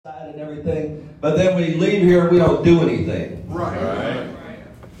and everything, but then we leave here and we don't do anything. Right.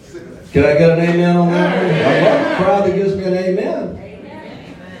 Can I get an amen on that? I love a crowd that gives me an amen.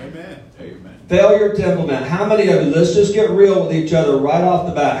 Failure to implement. How many of you, let's just get real with each other right off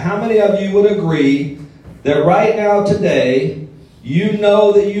the bat. How many of you would agree that right now, today, you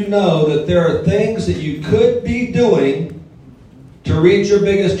know that there are things that you could be doing to reach your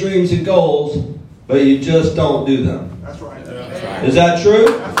biggest dreams and goals, but you just don't do them? That's right. Is that true?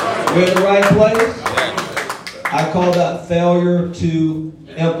 We're in the right place? I call that failure to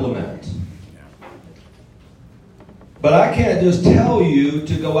implement. But I can't just tell you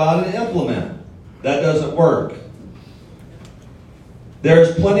to go out and implement. That doesn't work.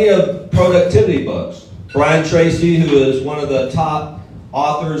 There's plenty of productivity books. Brian Tracy, who is one of the top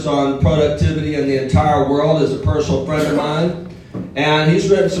authors on productivity in the entire world, is a personal friend of mine, and he's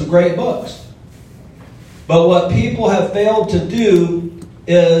written some great books. But what people have failed to do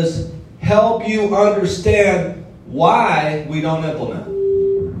is help you understand why we don't implement.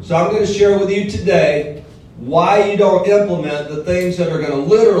 So I'm going to share with you today why you don't implement the things that are going to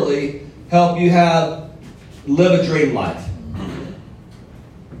literally help you live a dream life.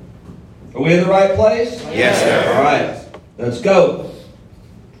 Are we in the right place? Yes, sir. All right, let's go.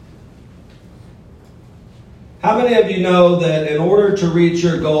 How many of you know that in order to reach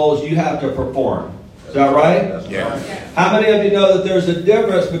your goals, you have to perform? Is that right? Yeah. How many of you know that there's a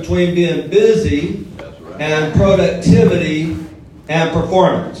difference between being busy and productivity and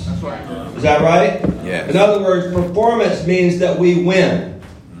performance? That's right. Is that right? Yes. In other words, performance means that we win.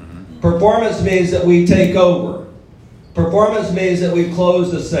 Performance means that we take over. Performance means that we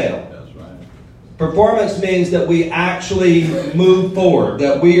close the sale. That's right. Performance means that we actually move forward,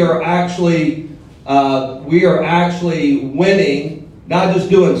 that we are actually winning, not just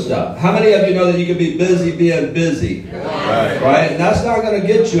doing stuff. How many of you know that you can be busy being busy? Right? And that's not going to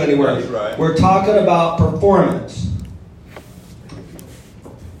get you anywhere. That's right. We're talking about performance.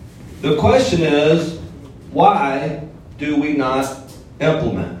 The question is, why do we not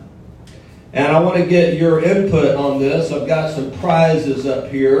implement? And I want to get your input on this. I've got some prizes up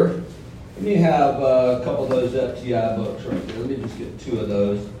here. Let me have a couple of those FTI books right there. Let me just get 2 of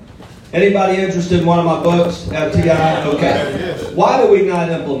those. Anybody interested in one of my books, FTI? Okay. Why do we not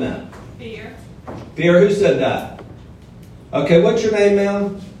implement? Fear. Fear? Who said that? Okay, what's your name,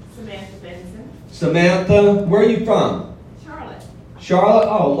 ma'am? Samantha Benson. Samantha. Where are you from? Charlotte. Charlotte?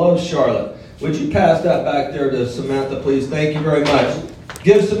 Oh, love Charlotte. Would you pass that back there to Samantha, please? Thank you very much.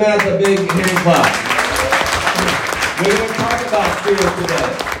 Give Samantha a big hand clap. We're going to talk about fear today.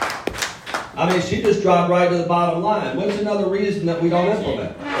 I mean, she just dropped right to the bottom line. What's another reason that we don't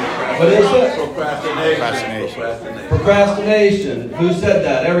implement? What is it? Procrastination. Procrastination. Who said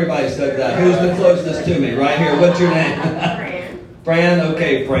that? Everybody said that. Who's the closest to me? Right here. What's your name? Fran. Fran?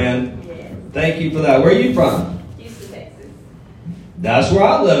 Okay, Fran. Yes. Thank you for that. Where are you from? Houston, Texas. That's where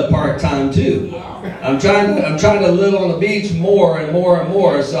I live part-time too. Yes. I'm trying to live on the beach more and more and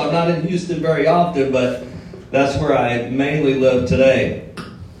more, so I'm not in Houston very often, but that's where I mainly live today.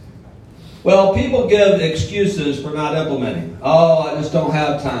 Well, people give excuses for not implementing. Oh, I just don't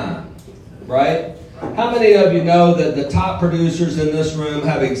have time, right? How many of you know that the top producers in this room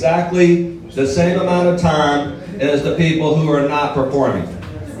have exactly the same amount of time as the people who are not performing?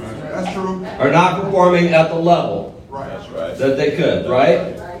 That's true. Are not performing at the level Right. That's right. that they could,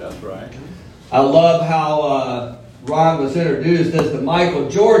 right? That's right. I love how Ron was introduced as the Michael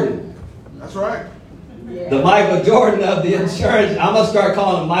Jordan. That's right. The Michael Jordan of the insurance. I'm going to start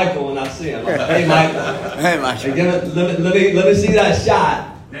calling him Michael when I see him. Hey, Michael. Hey, Michael. Let me see that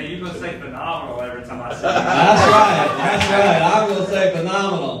shot. Now you're going to say phenomenal every time I see you. That's right. That's right. I'm going to say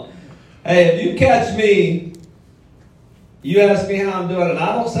phenomenal. Hey, if you catch me, you ask me how I'm doing, and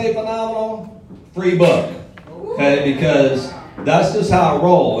I don't say phenomenal, free book. Okay, because that's just how I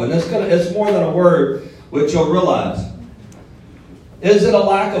roll. And it's more than a word, which you'll realize. Is it a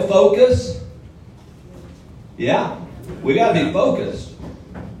lack of focus? Yeah, we got to be focused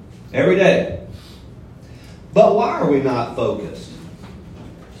every day. But why are we not focused?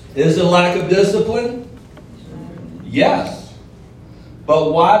 Is it a lack of discipline? Yes.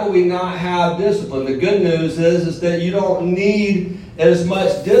 But why do we not have discipline? The good news is that you don't need as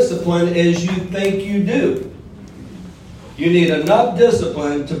much discipline as you think you do. You need enough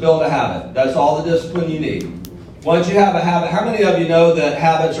discipline to build a habit. That's all the discipline you need. Once you have a habit, how many of you know that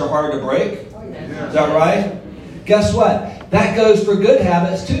habits are hard to break? Is that right? Guess what? That goes for good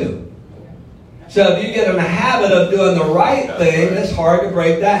habits too. So if you get in a habit of doing the right thing, it's hard to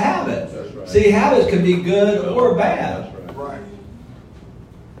break that habit. See, habits can be good or bad.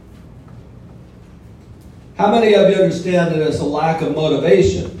 How many of you understand that it's a lack of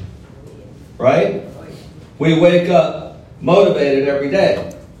motivation? right? We wake up motivated every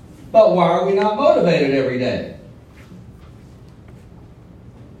day. But why are we not motivated every day?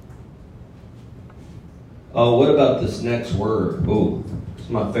 Oh, what about this next word? Oh, it's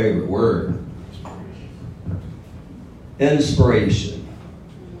my favorite word. Inspiration.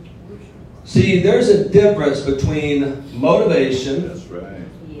 See, there's a difference between motivation That's right.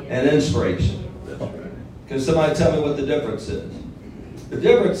 and inspiration. That's right. Can somebody tell me what the difference is? The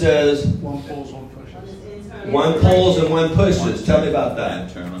difference is One pulls, one pushes. one pulls and one pushes. Tell me about that.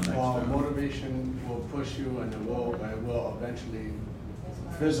 Internal and external. Motivation will push you, and it will eventually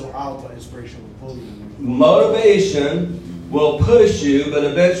fizzle out, but inspiration will pull you. Motivation will push you, but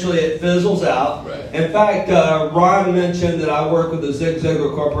eventually it fizzles out. Right. In fact, Ron mentioned that I work with the Zig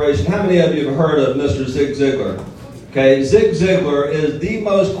Ziglar Corporation. How many of you have heard of Mr. Zig Ziglar? Okay, Zig Ziglar is the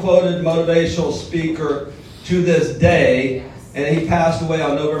most quoted motivational speaker to this day, and he passed away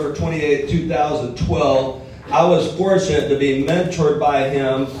on November 28, 2012. I was fortunate to be mentored by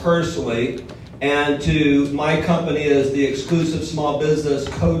him personally, and my company is the exclusive small business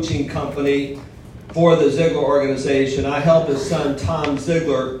coaching company for the Ziglar organization. I helped his son, Tom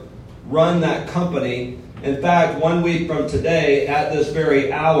Ziglar, run that company. In fact, 1 week from today, at this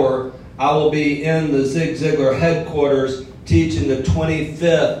very hour, I will be in the Zig Ziglar headquarters teaching the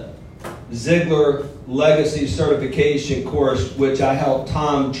 25th Ziglar Legacy Certification course, which I helped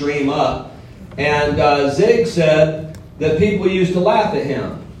Tom dream up. And Zig said that people used to laugh at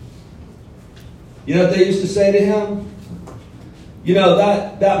him. You know what they used to say to him? You know,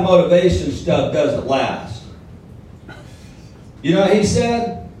 that motivation stuff doesn't last. You know what he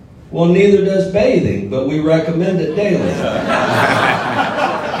said? Well, neither does bathing, but we recommend it daily.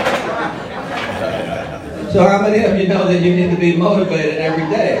 So how many of you know that you need to be motivated every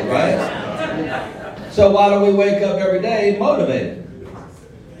day, right? So why don't we wake up every day motivated?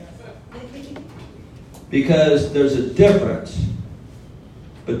 Because there's a difference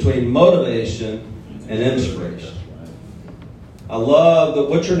between motivation and inspiration. I love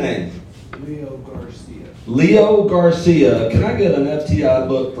what's your name? Leo Garcia. Leo Garcia. Can I get an FTI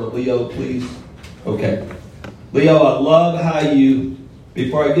book for Leo, please? Okay. Leo, I love how you,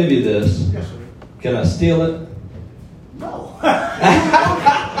 before I give you this, Yes, sir. can I steal it? No.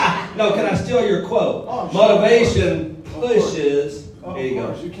 No, can I steal your quote? Oh, sure. Motivation pushes. Of There you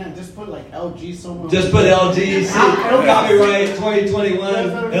course, go. you can't just put like LG somewhere. Just put LGC. Copyright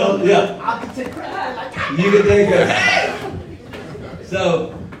 2021. Yeah. I can take credit. You can take it.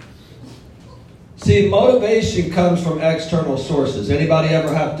 So, see, motivation comes from external sources. Anybody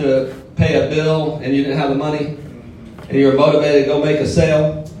ever have to pay a bill and you didn't have the money? And you're motivated to go make a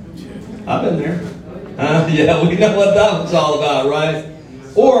sale? I've been there. Yeah, we know what that was all about, right?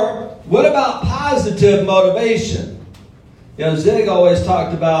 Or, what about positive motivation? You know, Zig always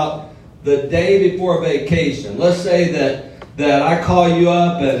talked about the day before vacation. Let's say that I call you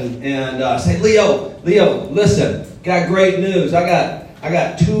up and say, Leo, listen, got great news. I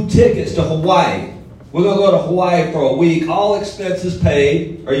got 2 tickets to Hawaii. We're gonna go to Hawaii for a week, all expenses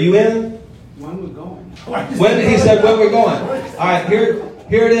paid. Are you in? When we're going? When he said when we're going. All right,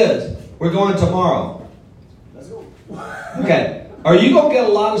 here it is. We're going tomorrow. Let's go. Okay. Are you going to get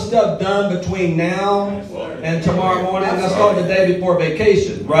a lot of stuff done between now and tomorrow morning? That's called the day before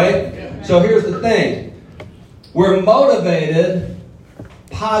vacation, right? So here's the thing. We're motivated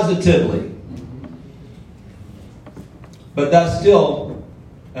positively. But that's still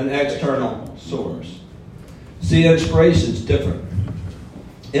an external source. See, inspiration's different.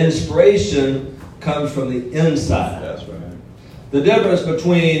 Inspiration comes from the inside. That's right. The difference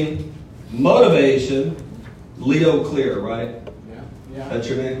between motivation, Leo Clear, right? Yeah. That's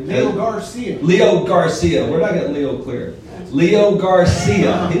your name? Leo Garcia. Leo Garcia. Where'd I get Leo Clear? Leo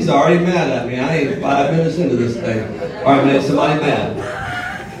Garcia. He's already mad at me. I ain't 5 minutes into this thing. All right, made somebody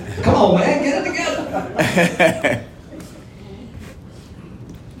mad. Come on, man, get it together.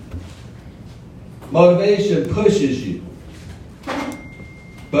 Motivation pushes you.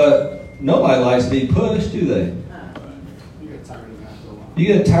 But nobody likes to be pushed, do they? You get tired of it after a while. You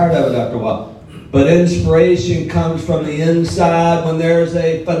get tired of it after a while. But inspiration comes from the inside when there's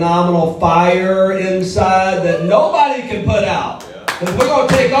a phenomenal fire inside that nobody can put out. Because we're going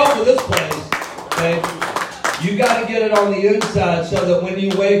to take over this place. Okay? You got to get it on the inside so that when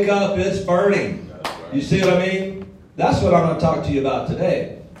you wake up, it's burning. You see what I mean? That's what I'm going to talk to you about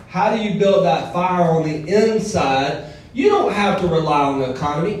today. How do you build that fire on the inside? You don't have to rely on the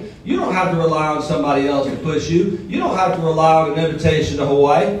economy. You don't have to rely on somebody else to push you. You don't have to rely on an invitation to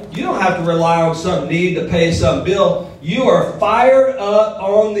Hawaii. You don't have to rely on some need to pay some bill. You are fired up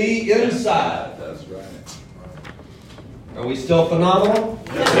on the inside. That's right. Are we still phenomenal?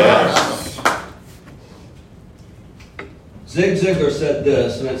 Yes. Zig Ziglar said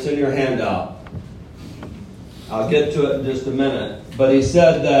this, and it's in your handout. I'll get to it in just a minute. But he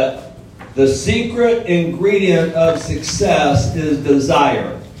said that the secret ingredient of success is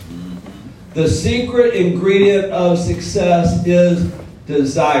desire. The secret ingredient of success is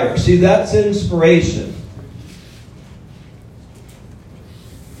desire. See, that's inspiration.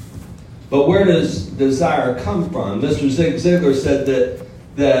 But where does desire come from? Mr. Zig Ziglar said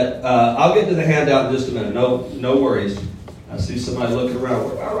that I'll get to the handout in just a minute. No worries. I see somebody looking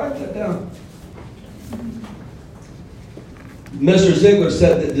around. I'll write that down. Mr. Ziglar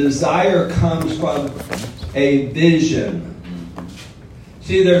said that desire comes from a vision.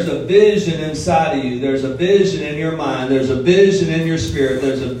 See, there's a vision inside of you. There's a vision in your mind. There's a vision in your spirit.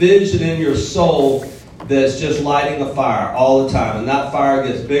 There's a vision in your soul that's just lighting a fire all the time. And that fire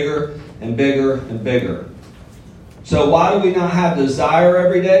gets bigger and bigger and bigger. So why do we not have desire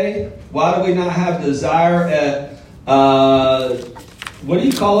every day? Why do we not have desire at, what do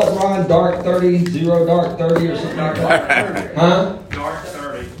you call it, Ron? Dark 30? Zero dark 30 or something like that? Huh? Dark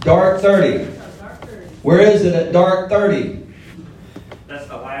 30. Dark 30. Where is it at dark 30? That's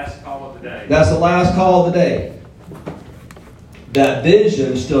the last call of the day. That's the last call of the day. That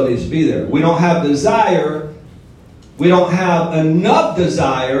vision still needs to be there. We don't have desire. We don't have enough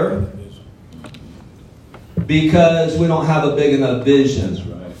desire because we don't have a big enough vision. That's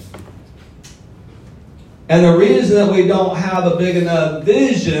right. And the reason that we don't have a big enough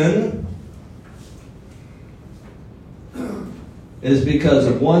vision is because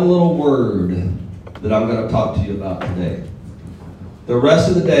of one little word that I'm going to talk to you about today. The rest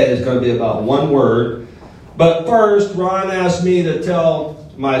of the day is going to be about one word. But first, Ron asked me to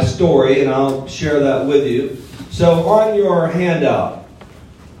tell my story, and I'll share that with you. So on your handout,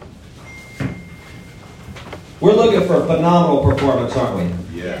 we're looking for phenomenal performance, aren't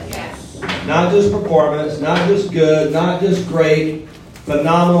we? Yeah. Yes. Not just performance, not just good, not just great,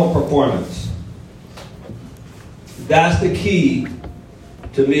 phenomenal performance. That's the key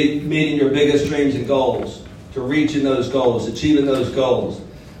to meeting your biggest dreams and goals, to reaching those goals, achieving those goals.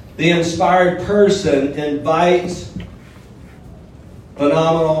 The inspired person invites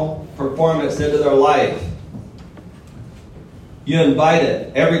phenomenal performance into their life. You invite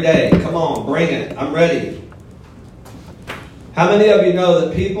it every day. Come on, bring it. I'm ready. How many of you know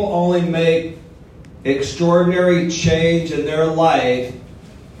that people only make extraordinary change in their life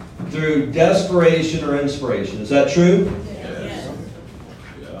through desperation or inspiration? Is that true? Yes.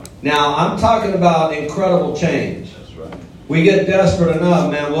 Yeah. Now, I'm talking about incredible change. That's right. We get desperate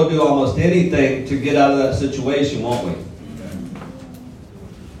enough, man, we'll do almost anything to get out of that situation, won't we?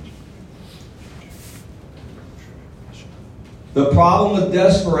 The problem with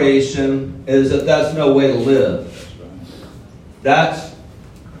desperation is that that's no way to live. That's,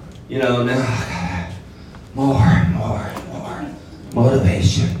 now, more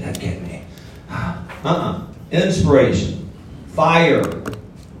motivation. That get me. Inspiration. Fired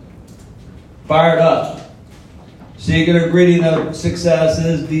up. Secret ingredient of success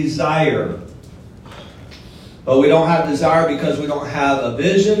is desire. But we don't have desire because we don't have a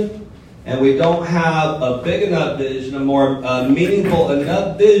vision, and we don't have a big enough vision, a more meaningful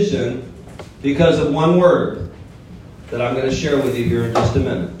enough vision because of one word that I'm going to share with you here in just a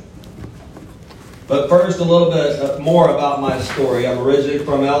minute. But first, a little bit more about my story. I'm originally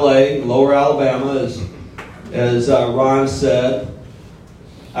from LA, Lower Alabama, as Ron said.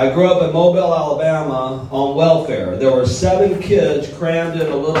 I grew up in Mobile, Alabama on welfare. There were 7 kids crammed in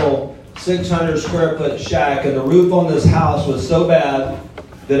a little 600 square foot shack, and the roof on this house was so bad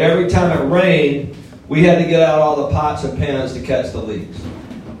that every time it rained, we had to get out all the pots and pans to catch the leaks.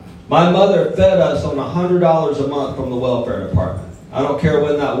 My mother fed us on $100 a month from the welfare department. I don't care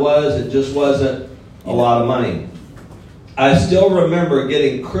when that was, it just wasn't a lot of money. I still remember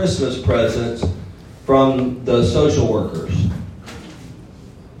getting Christmas presents from the social workers.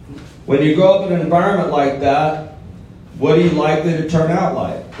 When you grow up in an environment like that, what are you likely to turn out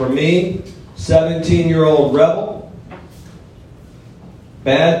like? For me, 17-year-old rebel,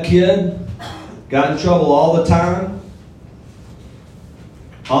 bad kid, got in trouble all the time.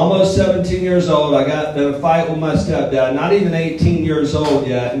 Almost 17 years old, I got in a fight with my stepdad, not even 18 years old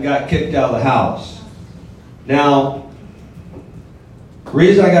yet, and got kicked out of the house. Now, the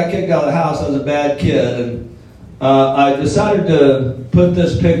reason I got kicked out of the house, I was a bad kid, and I decided to put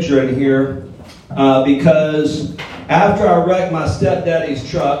this picture in here because after I wrecked my stepdaddy's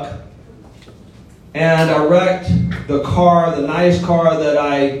truck, and I wrecked the car, the nice car that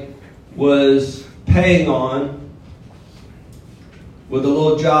I was paying on, with the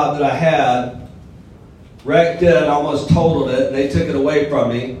little job that I had, wrecked it, almost totaled it, and they took it away from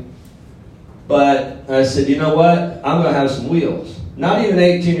me. But I said, you know what? I'm going to have some wheels. Not even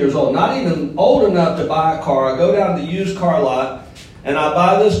 18 years old. Not even old enough to buy a car. I go down to the used car lot, and I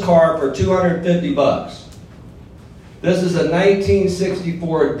buy this car for $250. This is a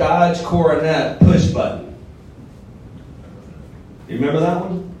 1964 Dodge Coronet push button. You remember that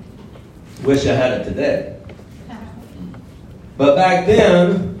one? Wish I had it today. But back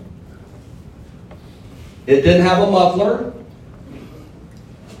then, it didn't have a muffler,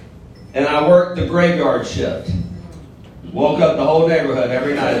 and I worked the graveyard shift. Woke up the whole neighborhood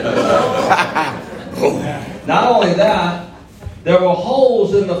every night. Not only that, there were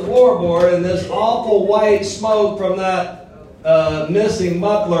holes in the floorboard, and this awful white smoke from that missing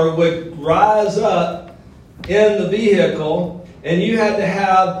muffler would rise up in the vehicle, and you had to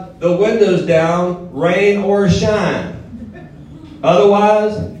have the windows down, rain or shine.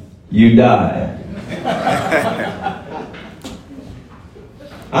 Otherwise, you die.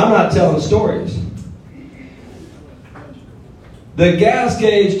 I'm not telling stories. The gas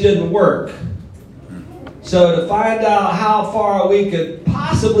gauge didn't work. So to find out how far we could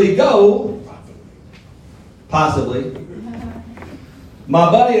possibly go, my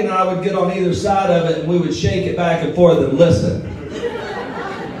buddy and I would get on either side of it, and we would shake it back and forth and listen.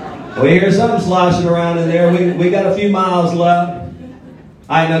 We hear something sloshing around in there. We got a few miles left.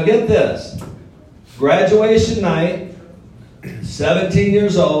 All right, now get this. Graduation night, 17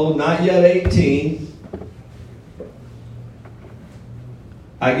 years old, not yet 18.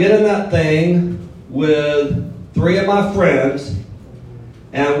 I get in that thing with 3 of my friends,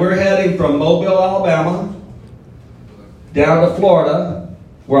 and we're heading from Mobile, Alabama, down to Florida,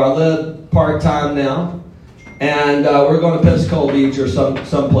 where I live part-time now, and we're going to Pensacola Beach or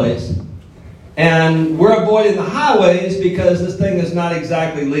someplace. And we're avoiding the highways because this thing is not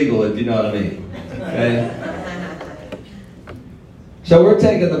exactly legal, if you know what I mean. Okay? So we're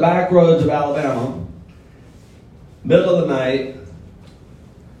taking the back roads of Alabama, middle of the night.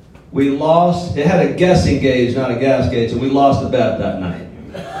 We lost, it had a guessing gauge, not a gas gauge, and we lost the bet that night.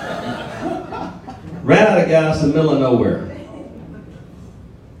 Ran out of gas in the middle of nowhere.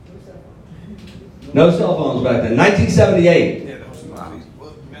 No cell phones back then. 1978.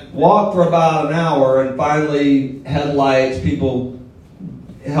 Walked for about an hour, and finally headlights, people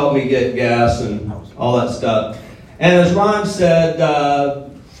helped me get gas and all that stuff. And as Ron said,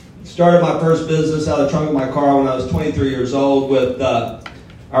 started my first business out of the trunk of my car when I was 23 years old with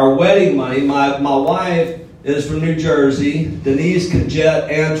our wedding money. My wife is from New Jersey, Denise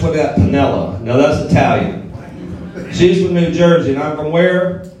Cajet Antoinette Pinella. Now that's Italian. She's from New Jersey, and I'm from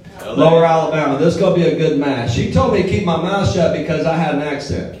where? Lower Alabama. This is going to be a good match. She told me to keep my mouth shut because I had an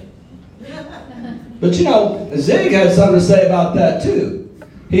accent. But you know, Zig had something to say about that too.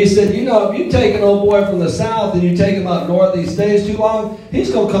 He said, you know, if you take an old boy from the South and you take him up north, he stays too long, he's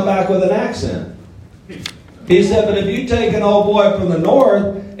going to come back with an accent. He said, but if you take an old boy from the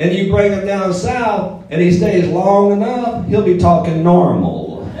north and you bring him down south and he stays long enough, he'll be talking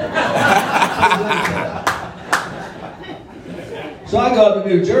normal. So I go up to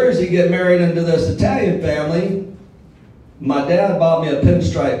New Jersey, get married into this Italian family. My dad bought me a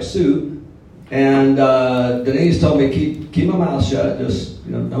pinstripe suit, and Denise told me keep my mouth shut. Just,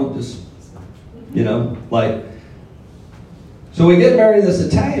 you know, don't just, you know, like. So we get married in this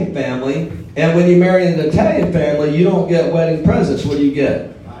Italian family, and when you marry an Italian family, you don't get wedding presents. What do you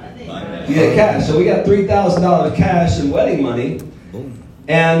get? You get cash. So we got $3,000 cash in wedding money,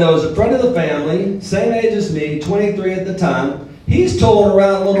 and there was a friend of the family, same age as me, 23 at the time. He's towing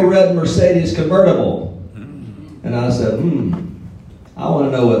around a little red Mercedes convertible. And I said, I want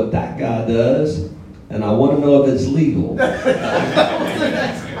to know what that guy does, and I want to know if it's legal. That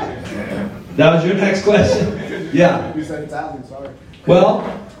was your next question? Yeah. You said Italian, sorry.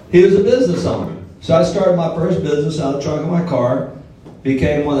 Well, he was a business owner. So I started my first business out of the trunk of my car,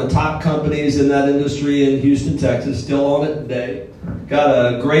 became one of the top companies in that industry in Houston, Texas, still on it today. Got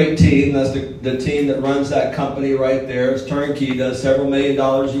a great team. That's the team that runs that company right there. It's turnkey, does several $1 million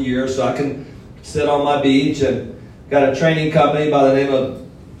a year, so I can sit on my beach. And got a training company by the name of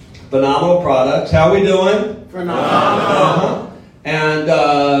Phenomenal Products. How are we doing? Phenomenal. And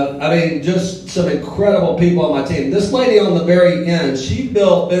I mean, just some incredible people on my team. This lady on the very end, she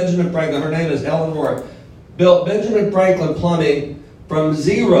built Benjamin Franklin. Her name is Ellen Rohr. Built Benjamin Franklin Plumbing from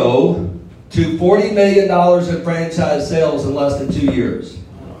zero to $40 million in franchise sales in less than 2 years.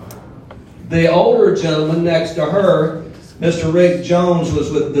 The older gentleman next to her, Mr. Rick Jones,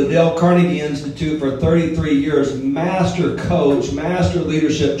 was with the Dale Carnegie Institute for 33 years, master coach, master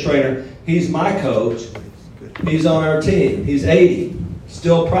leadership trainer. He's my coach. He's on our team. He's 80,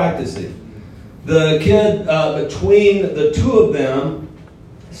 still practicing. The kid between the two of them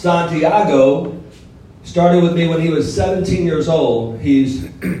Santiago started with me when he was 17 years old. He's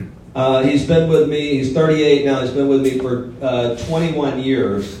been with me. He's 38 now. He's been with me for 21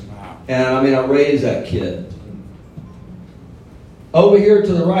 years. And I mean, I raised that kid. Over here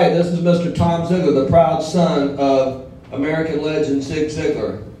to the right, this is Mr. Tom Ziegler, the proud son of American legend Zig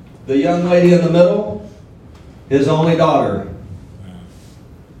Ziglar. The young lady in the middle, his only daughter.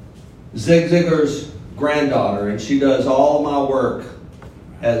 Zig Ziglar's granddaughter, and she does all my work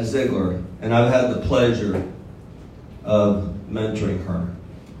at Ziglar. And I've had the pleasure of mentoring her.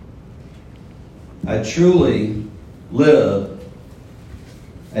 I truly live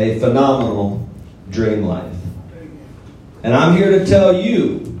a phenomenal dream life. And I'm here to tell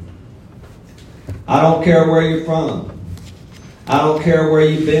you, I don't care where you're from. I don't care where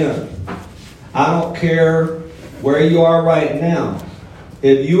you've been. I don't care where you are right now.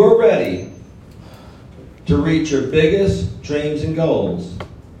 If you are ready to reach your biggest dreams and goals,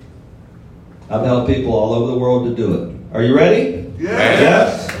 I've helped people all over the world to do it. Are you ready?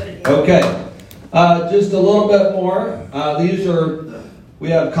 Yes? Okay. Just a little bit more. We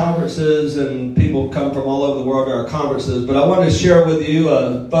have conferences and people come from all over the world to our conferences, but I want to share with you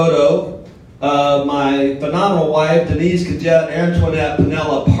a photo of my phenomenal wife, Denise Cadet Antoinette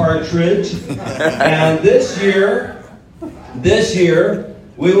Pinella Partridge. And this year,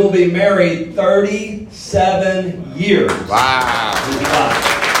 we will be married 37 years. Wow.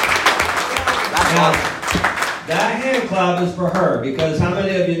 Now, that hand clap is for her, because how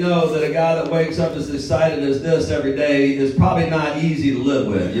many of you know that a guy that wakes up as excited as this every day is probably not easy to live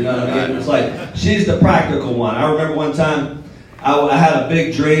with? You know what I mean? It's like, she's the practical one. I remember one time I had a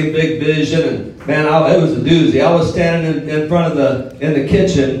big dream, big vision, and man, it was a doozy. I was standing in front of in the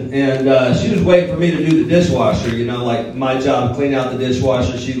kitchen, and she was waiting for me to do the dishwasher. You know, like my job, clean out the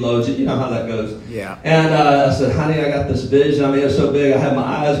dishwasher. She loads it. You know how that goes. Yeah. And I said, honey, I got this vision. I mean, it's so big. I had my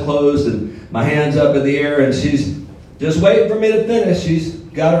eyes closed and my hands up in the air, and she's just waiting for me to finish. She's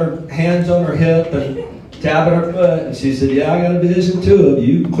got her hands on her hip and tapping her foot, and she said, yeah, I got a vision too of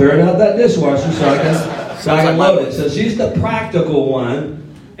you clearing out that dishwasher so I can load it. So she's the practical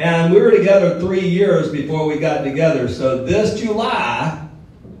one, and we were together 3 years before we got together. So this July,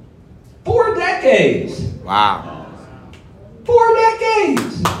 4 decades. Wow. 4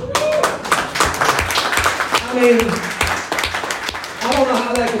 decades. I mean, I don't know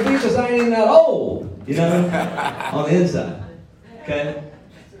how that could be because I ain't even that old, you know, on the inside. Okay?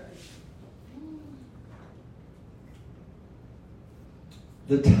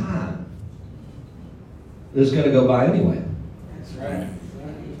 The time is going to go by anyway. That's right.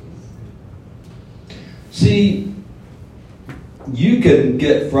 See, you can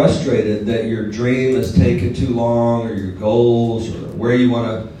get frustrated that your dream is taking too long, or your goals, or where you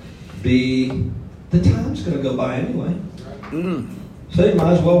want to be. The time's going to go by anyway. So you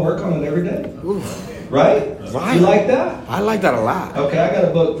might as well work on it every day. Right? Right. You like that? I like that a lot. Okay, I got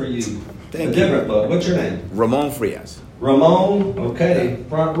a book for you. Thank a you. different book. What's your name? Ramon Frias. Ramon. Okay.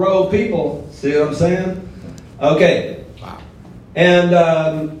 Front row people. See what I'm saying? Okay. Wow. And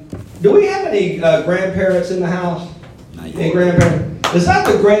do we have any grandparents in the house? Not Any yet. grandparents? Is that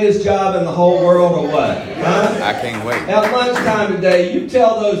the greatest job in the whole world or what? Huh? I can't wait. At lunchtime today, you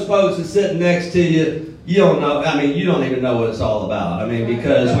tell those folks that's sitting next to you, you don't know, I mean, you don't even know what it's all about. I mean,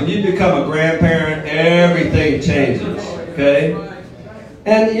 because when you become a grandparent, everything changes, okay?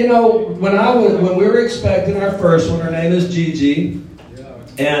 And, you know, when we were expecting our first one, her name is Gigi.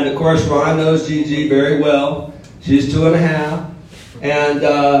 And, of course, Ron knows Gigi very well. She's 2.5. And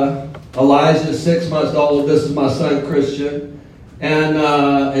Elijah's 6 months old. This is my son, Christian. And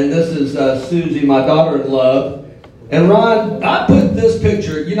this is Susie, my daughter-in-law. And Ron, I put this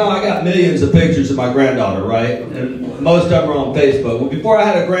picture, you know, I got millions of pictures of my granddaughter, right? And most of them are on Facebook. Well, before I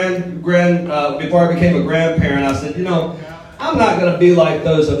had before I became a grandparent, I said, you know, I'm not going to be like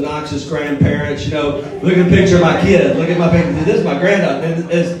those obnoxious grandparents, you know, look at the picture of my kid, look at my picture, this is my granddaughter, you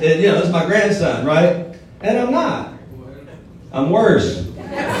know, this is my grandson, right? And I'm not. I'm worse.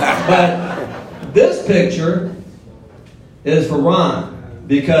 But this picture is for Ron,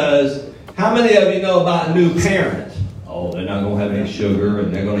 because how many of you know about new parents? Oh, they're not going to have any sugar,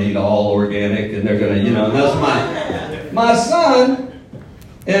 and they're going to eat all organic, and they're going to, you know, and that's my son,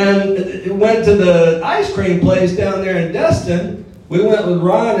 and went to the ice cream place down there in Destin. We went with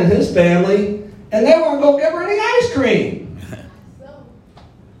Ron and his family, and they weren't going to give her any ice cream.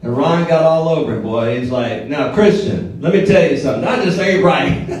 And Ron got all over him, boy. He's like, now, Christian, let me tell you something. I just ain't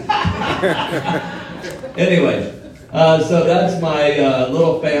right. Anyway, so that's my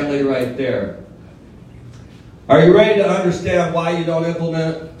little family right there. Are you ready to understand why you don't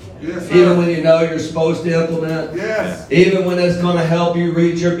implement? Yes, sir. Even when you know you're supposed to implement? Yes. Even when it's going to help you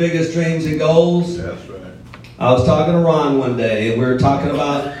reach your biggest dreams and goals? That's right. I was talking to Ron one day, and we were talking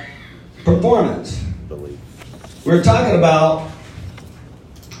about performance. We were talking about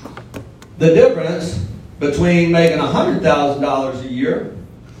the difference between making $100,000 a year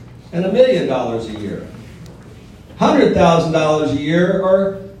and $1 million a year. $100,000 a year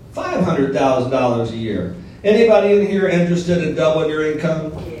or $500,000 a year. Anybody in here interested in doubling your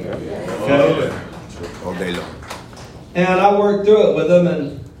income? Okay. All day long. And I worked through it with them,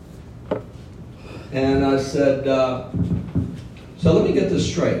 and I said, so let me get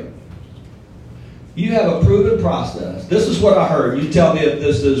this straight. You have a proven process. This is what I heard. You tell me if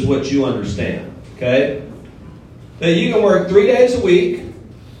this is what you understand. Okay? That you can work 3 days a week,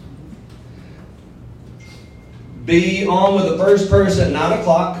 be on with the first person at 9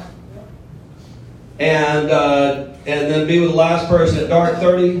 o'clock, and then be with the last person at dark,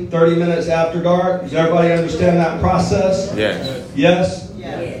 30 minutes after dark. Does everybody understand that process? Yes. Yes?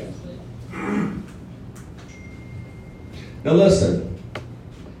 Yes. Now listen,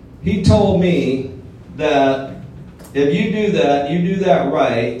 he told me that if you do that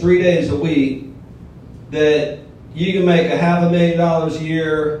right, 3 days a week, that you can make $500,000 a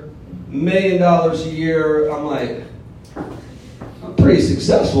year, $1 million a year. I'm like, I'm pretty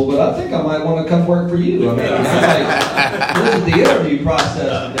successful, but I think I might want to come work for you. I mean, this is the interview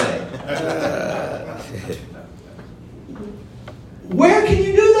process today. Where can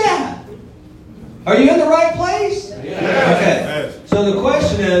you do that? Are you in the right place? Okay. So the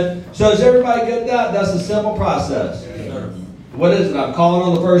question is, so does everybody get that? That's a simple process. What is it? I'm calling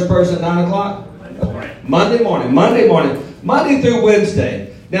on the first person at 9 o'clock? Monday morning. Monday through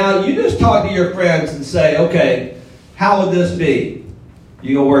Wednesday. Now, you just talk to your friends and say, okay, how would this be?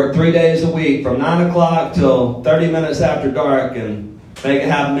 You're going to work 3 days a week from 9 o'clock till 30 minutes after dark and make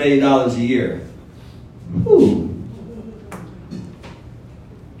 $500,000 a year. Ooh.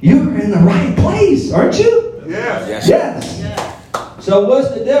 You're in the right place, aren't you? Yes. Yes. So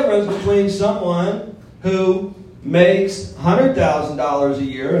what's the difference between someone who makes $100,000 a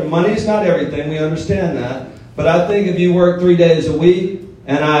year, and money's not everything, we understand that, but I think if you work 3 days a week,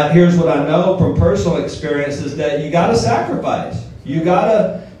 and here's what I know from personal experience, is that you got to sacrifice. You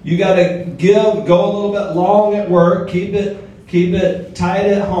gotta give, go a little bit long at work, keep it tight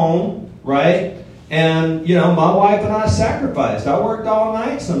at home, right? And, you know, my wife and I sacrificed. I worked all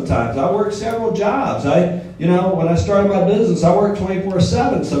night sometimes. I worked several jobs. When I started my business, I worked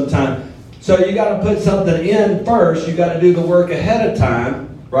 24/7 sometimes. So you got to put something in first. You got to do the work ahead of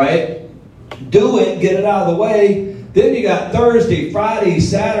time, right? Do it, get it out of the way. Then you got Thursday, Friday,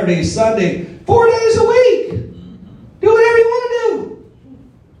 Saturday, Sunday, 4 days a week. Do whatever you want to do.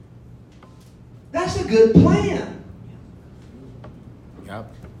 That's a good plan. Yep.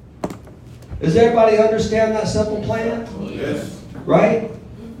 Does everybody understand that simple plan? Yes. Right?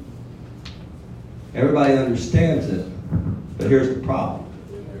 Everybody understands it. But here's the problem.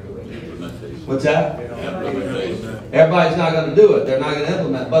 What's that? Everybody's not going to do it. They're not going to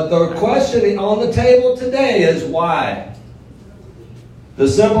implement. But the question on the table today is why? The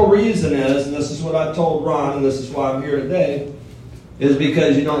simple reason is, and this is what I told Ron, and this is why I'm here today, is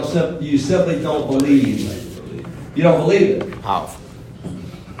because you simply don't believe. You don't believe it. Powerful.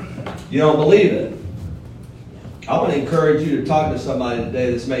 You don't believe it. I want to encourage you to talk to somebody today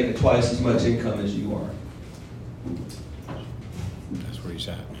that's making twice as much income as you are. That's where he's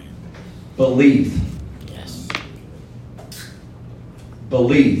at, man. Belief. Yes.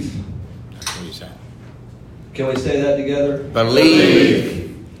 Belief. That's where he's at. Can we say that together? Believe.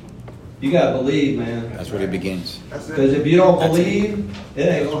 You got to believe, man. That's where it begins. Because if you don't believe, it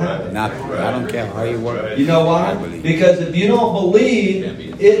ain't going to happen. Nothing. I don't care how you work. You know why? I believe. Because if you don't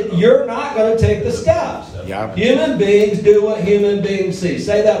believe, you're not going to take the steps. Yeah. Human beings do what human beings see.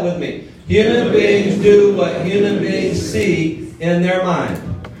 Say that with me. Human beings do what human beings see in their mind.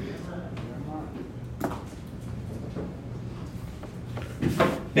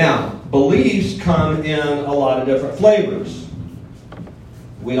 Now, beliefs come in a lot of different flavors.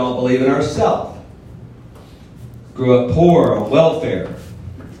 We don't believe in ourselves. Grew up poor on welfare.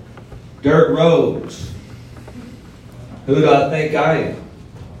 Dirt roads. Who do I think I am?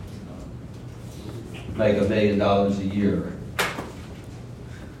 Make $1 million a year.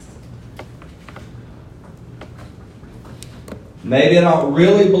 Maybe I don't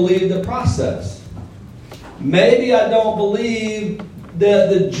really believe the process. Maybe I don't believe that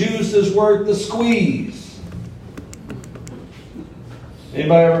the juice is worth the squeeze.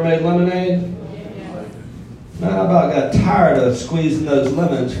 Anybody ever made lemonade? I about got tired of squeezing those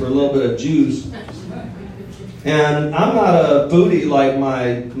lemons for a little bit of juice. And I'm not a foodie like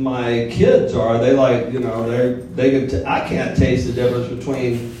my kids are. They like, I can't taste the difference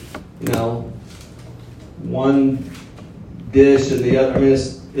between, one dish and the other. I mean,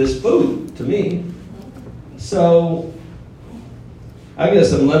 it's food to me. So I get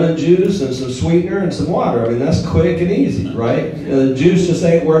some lemon juice and some sweetener and some water. I mean, that's quick and easy, right? The juice just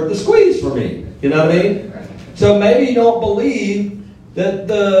ain't worth the squeeze for me. You know what I mean? So maybe you don't believe that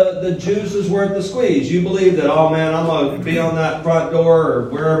the juice is worth the squeeze. You believe that, oh man, I'm going to be on that front door or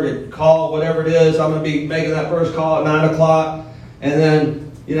wherever you call, whatever it is, I'm going to be making that first call at 9 o'clock, and then,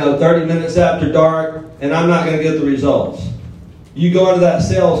 30 minutes after dark, and I'm not going to get the results. You go into that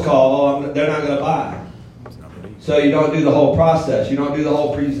sales call, they're not going to buy. So you don't do the whole process. You don't do the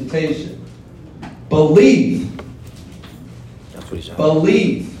whole presentation. Believe. That's what he said.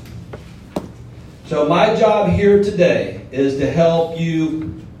 Believe. So my job here today is to help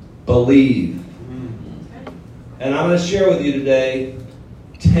you believe. And I'm going to share with you today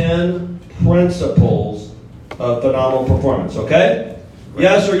 10 principles of phenomenal performance, okay?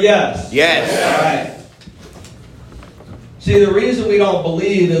 Yes or yes? Yes. All right. See, the reason we don't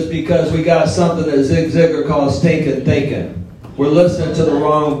believe is because we got something that Zig Ziglar calls stinking thinking. We're listening to the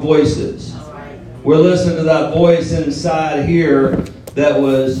wrong voices. We're listening to that voice inside here that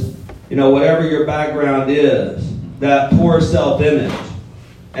was, whatever your background is, that poor self-image.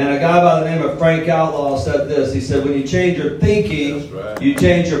 And a guy by the name of Frank Outlaw said this. He said, when you change your thinking, you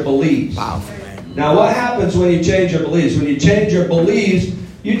change your beliefs. Powerful. Now, what happens when you change your beliefs? When you change your beliefs,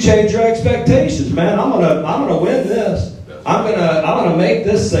 you change your expectations. Man, I'm gonna win this. I'm gonna make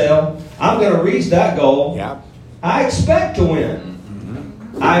this sale. I'm gonna reach that goal. Yep. I expect to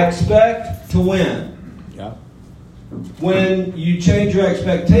win. I expect to win. Yep. When you change your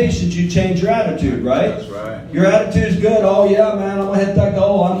expectations, you change your attitude, right? That's right. Your attitude's good. Oh yeah, man, I'm gonna hit that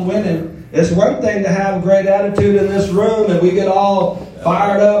goal. I'm winning. It's one thing to have a great attitude in this room and we get all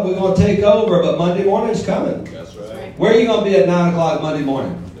fired up. We're gonna take over, but Monday morning's coming. That's right. Where are you gonna be at 9 o'clock Monday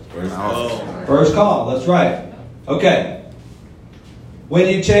morning? First call. That's right. Okay. When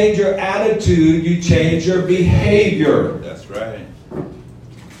you change your attitude, you change your behavior. That's right.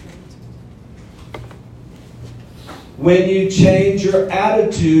 When you change your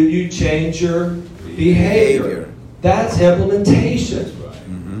attitude, you change your behavior. That's implementation. That's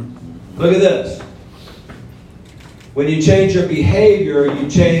right. Look at this. When you change your behavior, you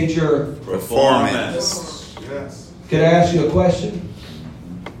change your Performance. Yes. Can I ask you a question?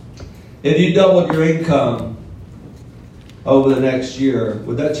 If you doubled your income over the next year,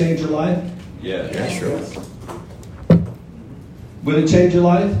 would that change your life? Yeah. Yeah, sure. Would it change your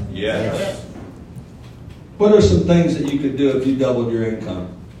life? Yeah. What are some things that you could do if you doubled your income?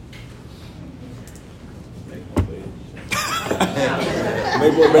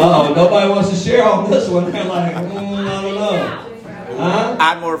 Oh, nobody wants to share on this one. They're like, I don't know. Huh?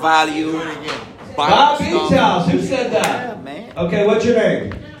 Add more value. Bob Beach House. Who said Yeah, that? man. Okay, what's your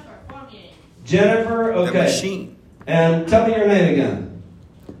name? Jennifer. The Okay. machine. And tell me your name again.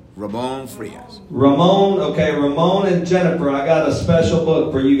 Ramon Frias. Ramon. Okay, Ramon and Jennifer. I got a special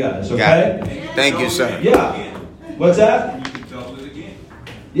book for you guys. Okay. Got it. Thank you, sir. Yeah. What's that? You can double it again.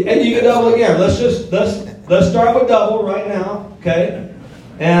 And you can double again. Let's start with double right now. Okay.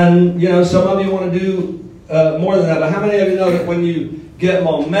 And some of you want to do more than that. But how many of you know that when you get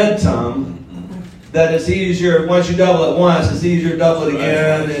momentum, that it's easier, once you double it once, it's easier to double it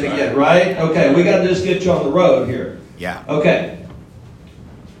again and again, right? Okay, we got to just get you on the road here. Yeah. Okay.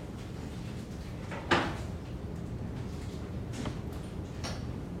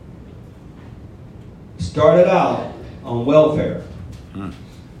 Started out on welfare.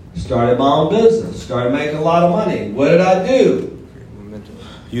 Started my own business. Started making a lot of money. What did I do?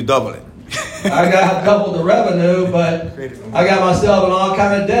 You double it. I got double the revenue, but I got myself in all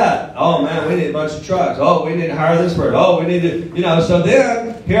kind of debt. Oh man, we need a bunch of trucks. Oh, we need to hire this person. Oh, we need to, so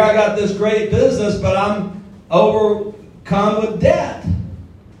then here I got this great business, but I'm overcome with debt.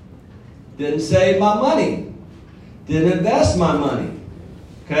 Didn't save my money. Didn't invest my money.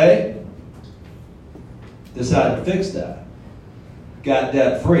 Okay? Decided to fix that. Got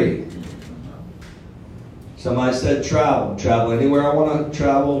debt free. Somebody said travel. Travel anywhere I want to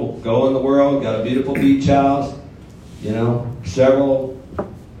travel. Go in the world. Got a beautiful beach house. Several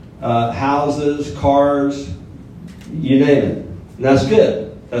houses, cars. You name it. And that's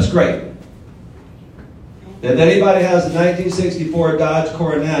good. That's great. If anybody has a 1964 Dodge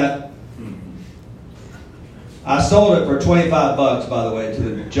Coronet, I sold it for $25, by the way, to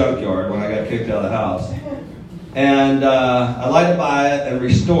the junkyard when I got kicked out of the house. And I'd like to buy it and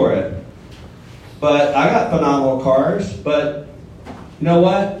restore it. But I got phenomenal cars, but you know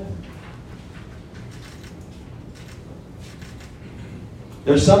what?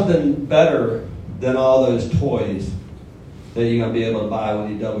 There's something better than all those toys that you're going to be able to buy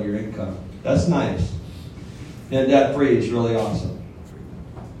when you double your income. That's nice. And debt-free is really awesome.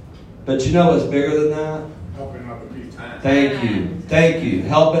 But you know what's bigger than that? Helping other people. Thank you. Thank you.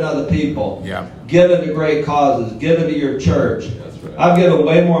 Helping other people. Yeah. Giving to great causes. Giving to your church. That's right. I've given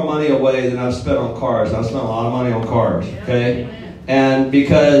way more money away than I've spent on cars. I've spent a lot of money on cars. Okay? And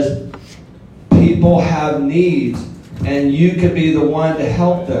because people have needs, and you could be the one to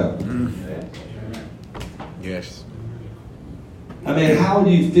help them. Yes. I mean, how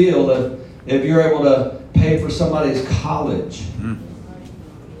do you feel if you're able to pay for somebody's college?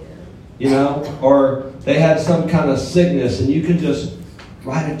 You know, or they have some kind of sickness and you can just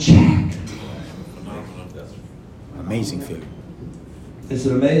write a check. Amazing feeling. It's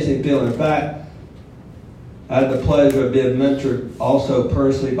an amazing feeling. In fact, I had the pleasure of being mentored also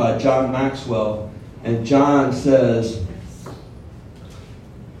personally by John Maxwell. And John says,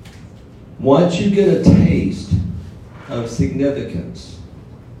 once you get a taste of significance,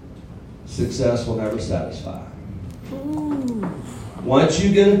 success will never satisfy. Once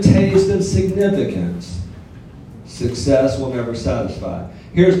you get a taste of significance, success will never satisfy.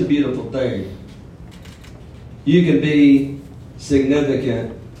 Here's the beautiful thing. You can be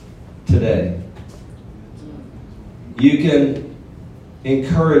significant today. You can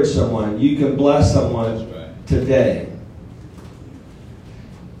encourage someone. You can bless someone today.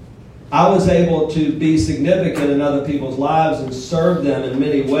 I was able to be significant in other people's lives and serve them in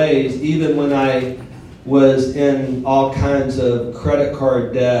many ways, even when I was in all kinds of credit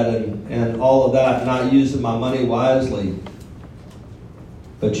card debt and all of that, not using my money wisely.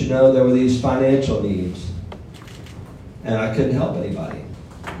 But you know, there were these financial needs, and I couldn't help anybody.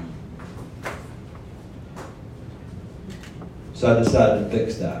 So I decided to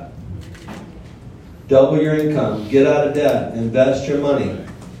fix that. Double your income, get out of debt, invest your money. In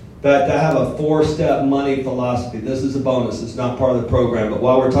fact, I have a 4-step money philosophy. This is a bonus. It's not part of the program. But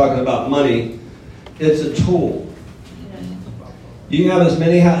while we're talking about money, it's a tool. You can have as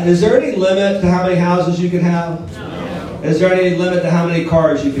many houses. Is there any limit to how many houses you can have? No. Is there any limit to how many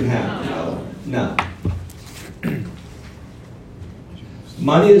cars you can have? No.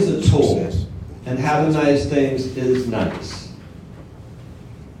 Money is a tool. And having nice things is nice.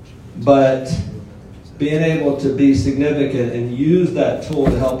 But being able to be significant and use that tool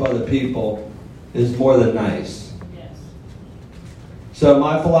to help other people is more than nice. Yes. So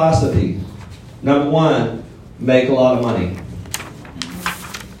my philosophy, number one, make a lot of money.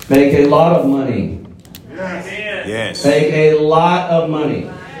 Make a lot of money. Yes. Make a lot of money.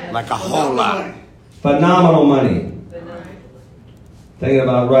 Like a whole lot. Phenomenal money. Thinking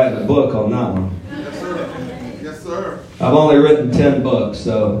about writing a book on that one. Yes, sir. Yes, sir. I've only written 10 books,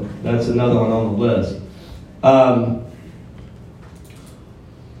 so that's another one on the list.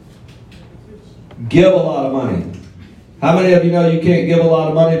 Give a lot of money. How many of you know you can't give a lot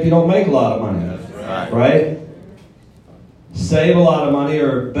of money if you don't make a lot of money? Right. Right? Save a lot of money,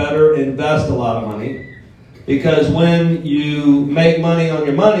 or better, invest a lot of money. Because when you make money on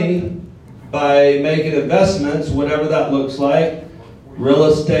your money by making investments, whatever that looks like, real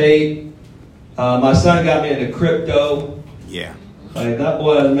estate. My son got me into crypto. Yeah. Like, that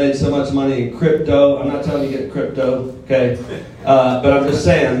boy has made so much money in crypto. I'm not telling you to get crypto, okay? But I'm just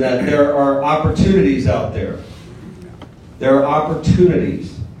saying that there are opportunities out there. There are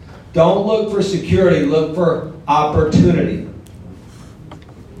opportunities. Don't look for security. Look for opportunity.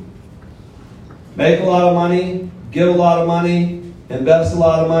 Make a lot of money. Give a lot of money. Invest a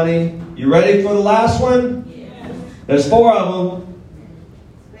lot of money. You ready for the last one? Yes. There's 4 of them.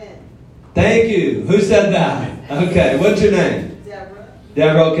 Thank you. Who said that? Okay, what's your name?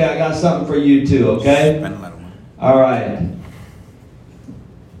 Deborah, okay, I got something for you too, okay? Spend a lot of money. All right.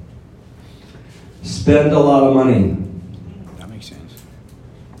 Spend a lot of money. That makes sense.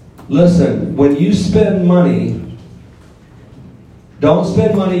 Listen, when you spend money, don't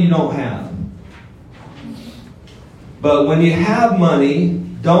spend money you don't have. But when you have money,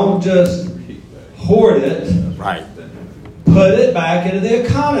 don't just hoard it. Right. Put it back into the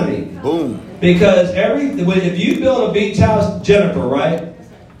economy. Boom. Because if you build a beach house, Jennifer, right?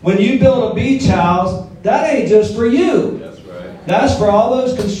 When you build a beach house, that ain't just for you. That's right. That's for all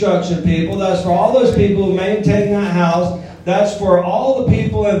those construction people. That's for all those people who maintain that house. That's for all the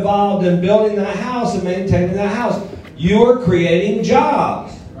people involved in building that house and maintaining that house. You are creating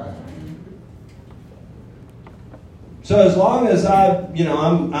jobs. So as long as I'm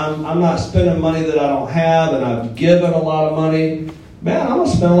not spending money that I don't have, and I've given a lot of money, man, I'm going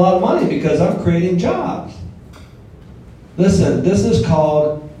to spend a lot of money because I'm creating jobs. Listen, this is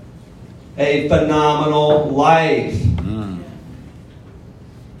called a phenomenal life.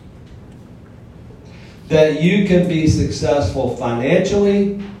 that you can be successful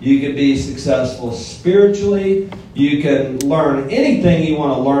financially, you can be successful spiritually, you can learn anything you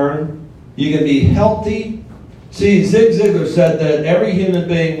want to learn, you can be healthy. See, Zig Ziglar said that every human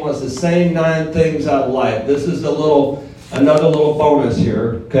being wants the same 9 things out of life. This is another little bonus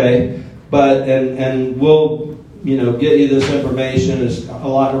here, okay? But and we'll get you this information. It's a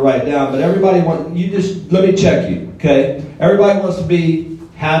lot to write down. But everybody let me check you, okay? Everybody wants to be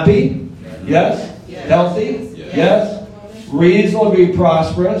happy, yes? Healthy, yes? Reasonably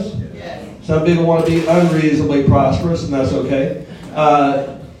prosperous. Some people want to be unreasonably prosperous, and that's okay.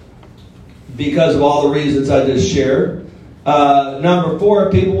 Because of all the reasons I just shared. Number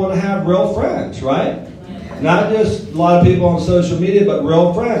 4, people want to have real friends, right? Not just a lot of people on social media, but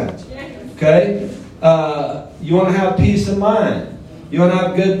real friends. Okay? You want to have peace of mind. You want to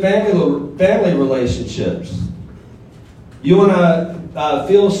have good family relationships. You want to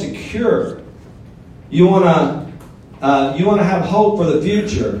feel secure. You want to have hope for the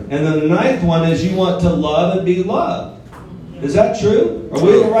future. And then the 9th one is you want to love and be loved. Is that true? Are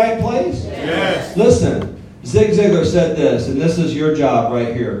we in the right place? Yes. Listen, Zig Ziglar said this, and this is your job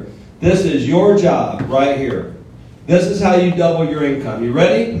right here. This is your job right here. This is how you double your income. You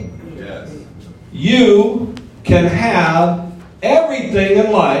ready? Yes. You can have everything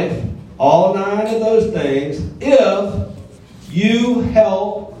in life, all 9 of those things, if you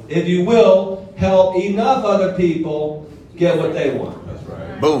will help enough other people get what they want. That's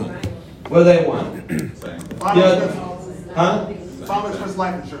right. Boom. What do they want? Same. Huh? Farmers First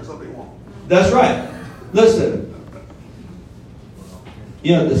Life Insurance, what they want. That's right. Listen.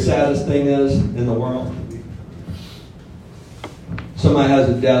 You know what the saddest thing is in the world? Somebody has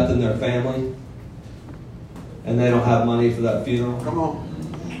a death in their family and they don't have money for that funeral. Come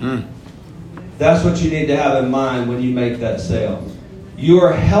on. That's what you need to have in mind when you make that sale. You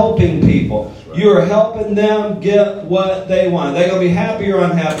are helping people. You are helping them get what they want. They're going to be happy or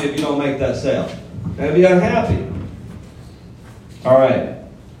unhappy if you don't make that sale. They're going to be unhappy. All right.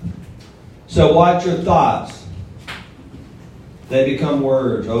 So watch your thoughts. They become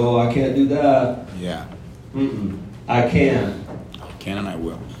words. Oh, I can't do that. Yeah. I can. I can and I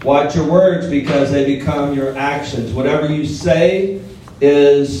will. Watch your words because they become your actions. Whatever you say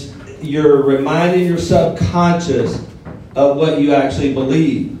is you're reminding your subconscious of what you actually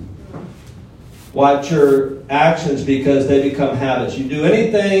believe. Watch your actions because they become habits. You do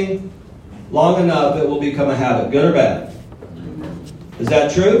anything long enough, it will become a habit, good or bad. Is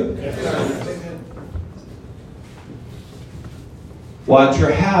that true? Yes. Watch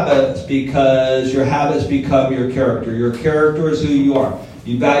your habits because your habits become your character. Your character is who you are.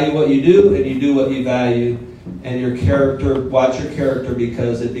 You value what you do and you do what you value. And your character, watch your character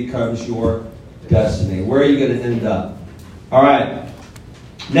because it becomes your destiny. Where are you going to end up? All right.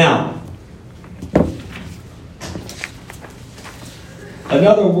 Now,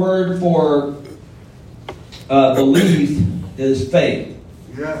 another word for belief is faith.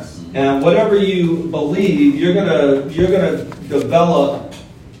 Yes. And whatever you believe, you're gonna develop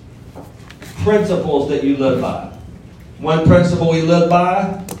principles that you live by. One principle we live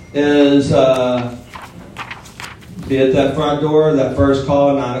by is be at that front door, that first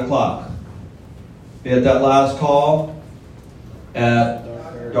call at 9 o'clock. Be at that last call at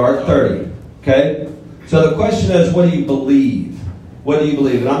dark 30. Okay? So the question is, what do you believe? What do you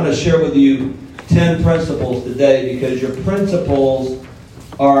believe? And I'm going to share with you 10 principles today because your principles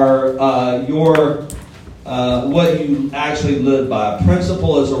are what you actually live by. A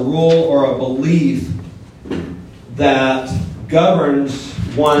principle is a rule or a belief that governs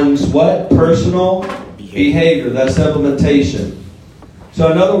one's what? Personal behavior. That's implementation.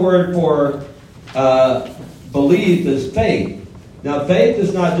 So another word for belief is faith. Now faith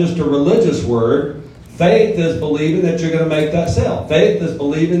is not just a religious word. Faith is believing that you're going to make that sale. Faith is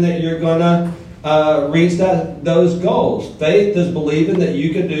believing that you're going to reach those goals. Faith is believing that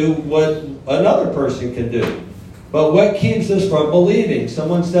you can do what another person can do. But what keeps us from believing?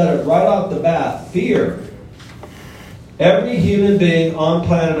 We'll said it right off the bat, fear. Every human being on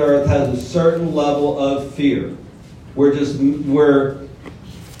planet Earth has a certain level of fear. We're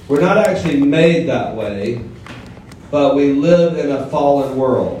not actually made that way, but we live in a fallen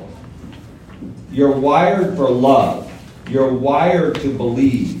world. You're wired for love. You're wired to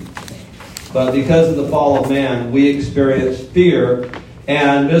believe. But because of the fall of man, we experience fear.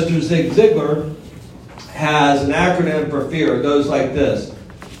 And Mr. Zig Ziglar has an acronym for fear. It goes like this.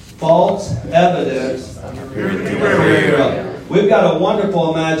 False evidence. We've got a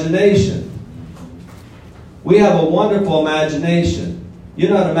wonderful imagination. We have a wonderful imagination. You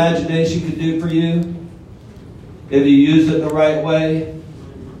know what imagination can do for you? If you use it the right way?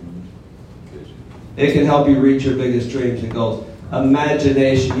 It can help you reach your biggest dreams and goals.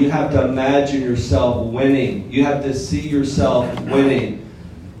 Imagination. You have to imagine yourself winning. You have to see yourself winning.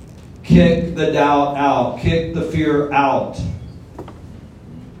 Kick the doubt out. Kick the fear out.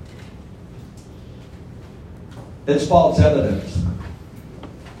 It's false evidence.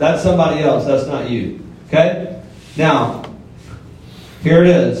 That's somebody else. That's not you. Okay? Now, here it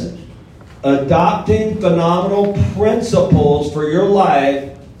is. Adopting phenomenal principles for your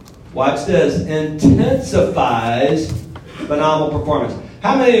life, watch this, intensifies phenomenal performance.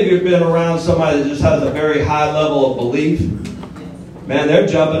 How many of you have been around somebody that just has a very high level of belief? Man, they're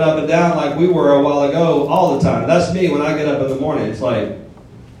jumping up and down like we were a while ago all the time. That's me when I get up in the morning. It's like,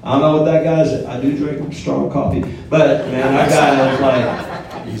 I don't know what that guy's. I do drink strong coffee. But, man, that guy is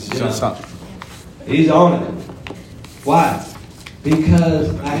like, he's on it. Why?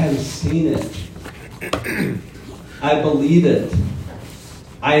 Because I have seen it. I believe it.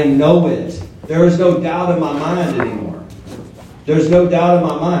 I know it. There is no doubt in my mind anymore. There's no doubt in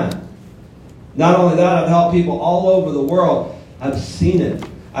my mind. Not only that, I've helped people all over the world. I've seen it.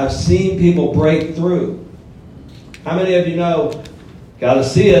 I've seen people break through. How many of you know, got to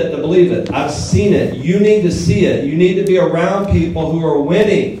see it to believe it? I've seen it. You need to see it. You need to be around people who are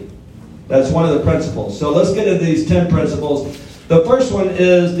winning. That's one of the principles. So let's get into these 10 principles. The first one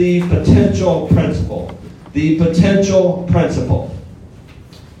is the potential principle. The potential principle.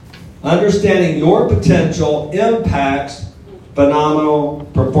 Understanding your potential impacts phenomenal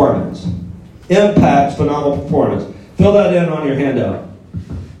performance. Impacts phenomenal performance. Fill that in on your handout.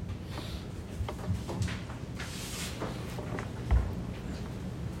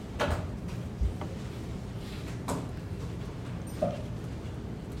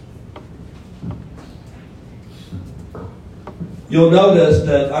 You'll notice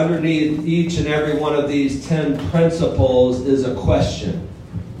that underneath each and every one of these 10 principles is a question.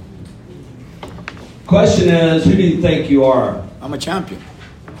 Question is, who do you think you are? I'm a champion.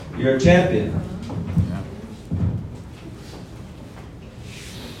 You're a champion. Yeah.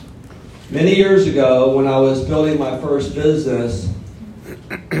 Many years ago, when I was building my first business,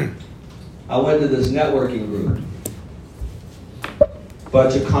 I went to this networking group.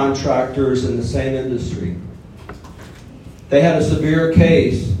 Bunch of contractors in the same industry. They had a severe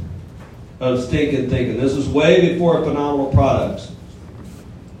case of stinking thinking. This was way before phenomenal products.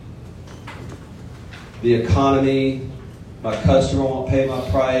 The economy, my customer won't pay my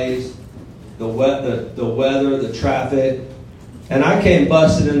price, the weather, the traffic. And I came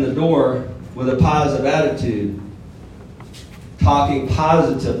busting in the door with a positive attitude, talking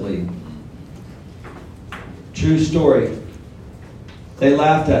positively. True story. They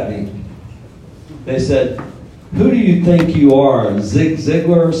laughed at me. They said, "Who do you think you are, Zig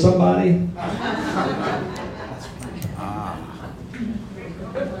Ziglar or somebody?"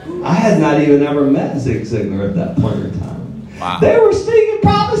 I had not even ever met Zig Ziglar at that point in time. Wow. They were speaking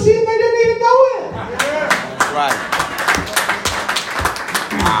prophecy and they didn't even know it. That's right.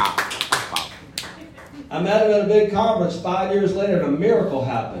 Wow. I met him at a big conference 5 years later and a miracle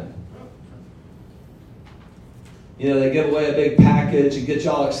happened. You know, they give away a big package and get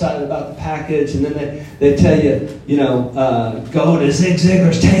you all excited about the package, and then they tell you, go to Zig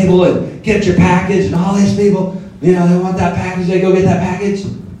Ziglar's table and get your package, and all these people, they want that package, they go get that package.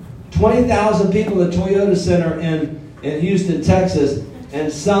 20,000 people at the Toyota Center in Houston, Texas,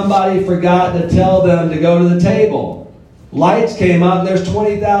 and somebody forgot to tell them to go to the table. Lights came up, and there's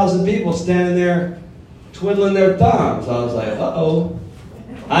 20,000 people standing there twiddling their thumbs. I was like, uh-oh.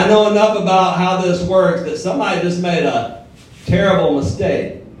 I know enough about how this works that somebody just made a terrible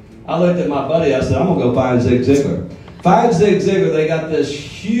mistake. I looked at my buddy. I said, I'm going to go find Zig Ziglar. Find Zig Ziglar. They got this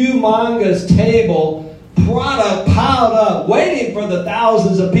humongous table, product piled up, waiting for the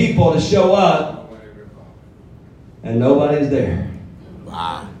thousands of people to show up. And nobody's there.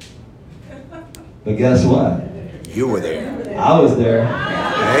 Wow. But guess what? You were there. I was there.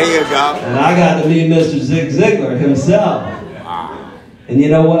 There you go. And I got to meet Mr. Zig Ziglar himself. Wow. And you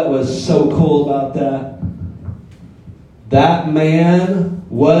know what was so cool about that? That man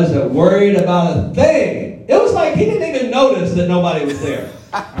wasn't worried about a thing. It was like he didn't even notice that nobody was there.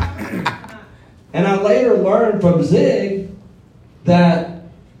 And I later learned from Zig that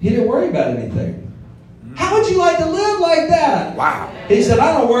he didn't worry about anything. How would you like to live like that? Wow. He said,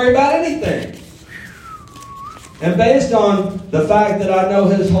 I don't worry about anything. And based on the fact that I know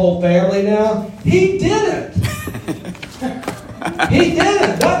his whole family now, he didn't. He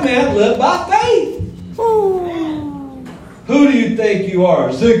didn't. That man lived by faith. Who do you think you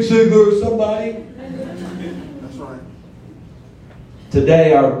are? Zig Ziglar or somebody? That's right.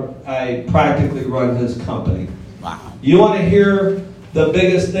 Today I practically run his company. Wow. You want to hear the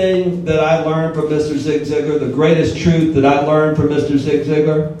biggest thing that I learned from Mr. Zig Ziglar, the greatest truth that I learned from Mr. Zig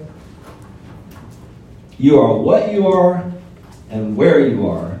Ziglar? You are what you are and where you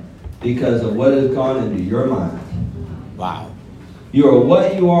are because of what has gone into your mind. Wow. You are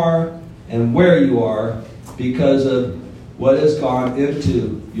what you are and where you are because of what has gone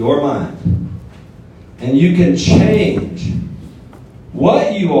into your mind. And you can change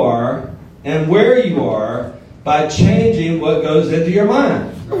what you are and where you are by changing what goes into your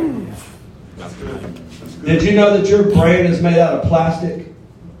mind. That's good. That's good. Did you know that your brain is made out of plastic?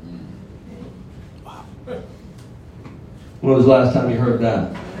 When was the last time you heard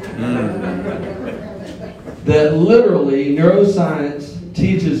that? That literally, neuroscience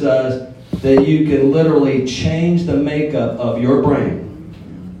teaches us that you can literally change the makeup of your brain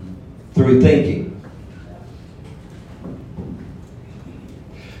through thinking.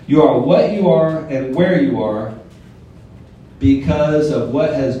 You are what you are and where you are because of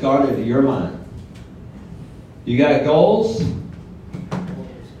what has gone into your mind. You got goals?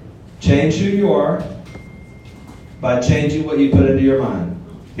 Change who you are by changing what you put into your mind.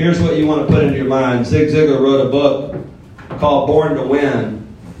 Here's what you want to put into your mind. Zig Ziglar wrote a book called Born to Win.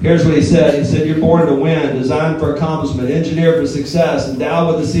 Here's what he said. He said, you're born to win, designed for accomplishment, engineered for success,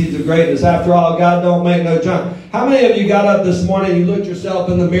 endowed with the seeds of greatness. After all, God don't make no junk. How many of you got up this morning, you looked yourself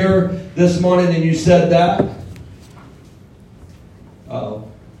in the mirror this morning and you said that? Uh-oh.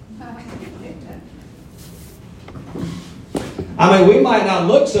 I mean, we might not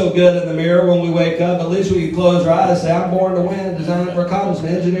look so good in the mirror when we wake up. At least we can close our eyes and say, I'm born to win, designed for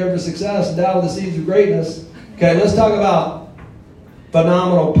accomplishment, engineered for success, endowed with the seeds of greatness. Okay, let's talk about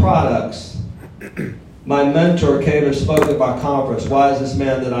phenomenal products. My mentor came and spoke at my conference, Wisest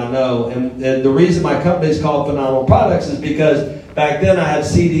Man That I Know. And the reason my company is called Phenomenal Products is because back then I had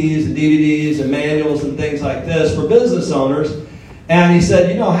CDs and DVDs and manuals and things like this for business owners. And he said,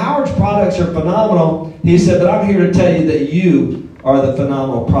 you know, Howard's products are phenomenal. He said, but I'm here to tell you that you are the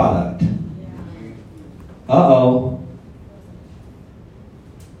phenomenal product. Uh-oh.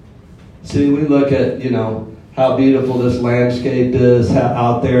 See, we look at, you know, how beautiful this landscape is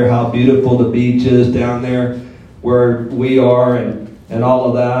out there, how beautiful the beach is down there where we are and all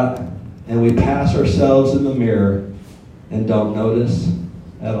of that. And we pass ourselves in the mirror and don't notice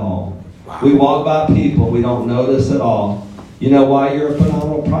at all. Wow. We walk by people, we don't notice at all. You know why you're a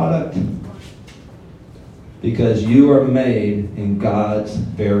phenomenal product? Because you are made in God's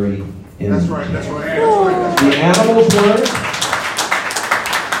very image. That's right. That's right. That's right. That's The right. animals weren't.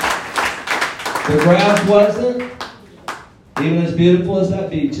 The grass wasn't. Even as beautiful as that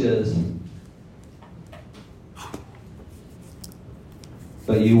beach is.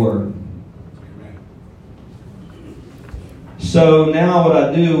 But you were. So now what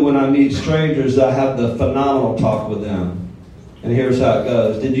I do when I meet strangers, I have the phenomenal talk with them. And here's how it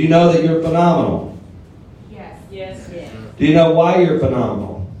goes. Did you know that you're phenomenal? Yes. Yes. Yes. Do you know why you're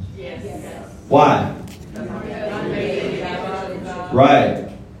phenomenal? Yes. Why? Right.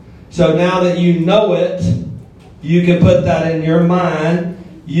 So now that you know it, you can put that in your mind.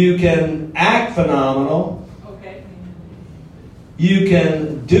 You can act phenomenal. Okay. You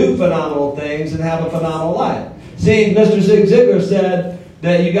can do phenomenal things and have a phenomenal life. See, Mr. Zig Ziglar said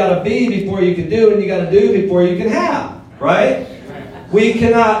that you got to be before you can do, and you got to do before you can have. Right? We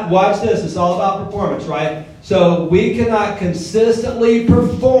cannot, watch this, it's all about performance, right? So we cannot consistently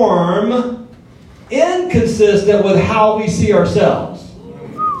perform inconsistent with how we see ourselves.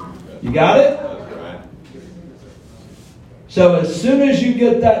 You got it? So as soon as you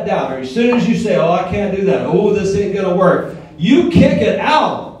get that doubt, or as soon as you say, oh, I can't do that, oh, this ain't going to work, you kick it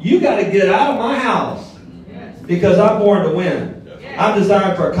out. You got to get out of my house because I'm born to win. I'm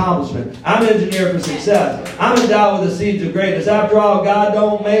designed for accomplishment. I'm engineered for success. I'm endowed with the seeds of greatness. After all, God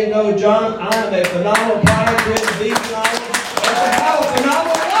don't make no junk. I am a phenomenal product created to be phenomenal and to have a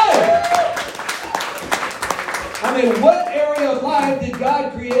phenomenal life. I mean, what area of life did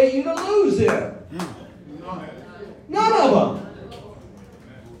God create you to lose in? None of them.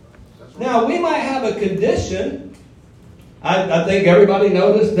 Now, we might have a condition. I think everybody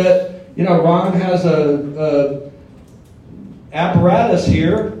noticed that, you know, Ron has a apparatus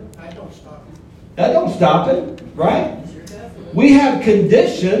here. That don't stop it, right? We have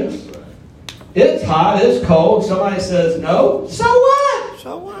conditions. It's hot, it's cold. Somebody says no. So what?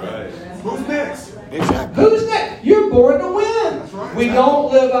 So what? Who's next? Exactly. Who's next? You're born to win. That's right. We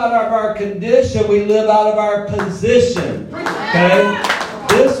don't live out of our condition. We live out of our position. Okay?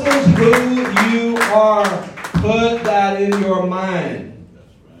 This is who you are. Put that in your mind.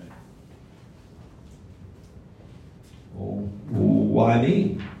 Why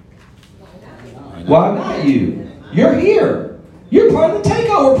me? Why not you? You're here. You're part of the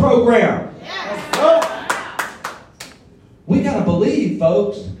takeover program. We got to believe,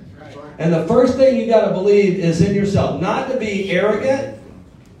 folks. And the first thing you got to believe is in yourself. Not to be arrogant,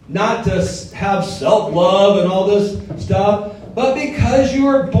 not to have self-love and all this stuff, but because you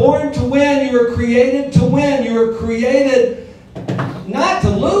were born to win, you were created to win, you were created not to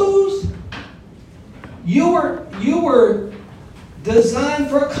lose. You were designed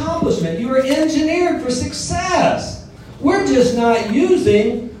for accomplishment. You were engineered for success. We're just not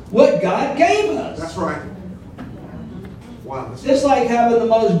using what God gave us. That's right. Wow. Just like having the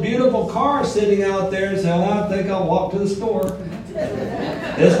most beautiful car sitting out there and saying, well, I think I'll walk to the store.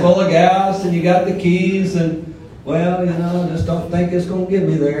 It's full of gas and you got the keys and, well, you know, just don't think it's going to get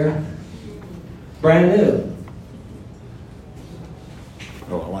me there. Brand new.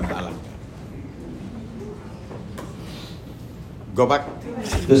 Oh, I want to highlight that. Go back.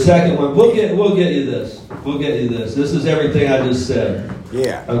 The second one, we'll get you this. We'll get you this. This is everything I just said.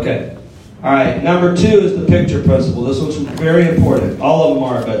 Yeah. Okay. All right. Number 2 is the picture principle. This one's very important. All of them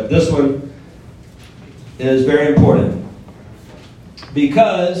are, but this one is very important.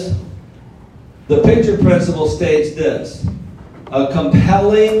 Because the picture principle states this: a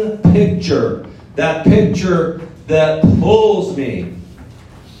compelling picture. That picture that pulls me.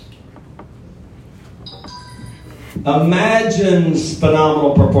 Imagines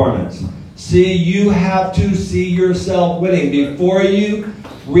phenomenal performance. See, you have to see yourself winning. Before you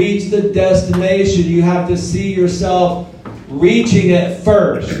reach the destination, you have to see yourself reaching it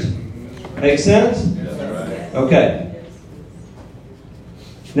first. Make sense? Okay.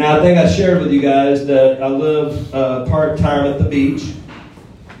 Now, I think I shared with you guys that I live part-time at the beach.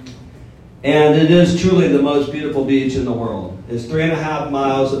 And it is truly the most beautiful beach in the world. It's 3.5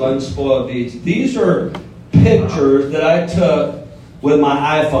 miles of unspoiled beach. These are pictures that I took with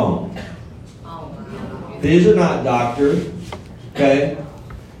my iPhone. These are not doctored. Okay?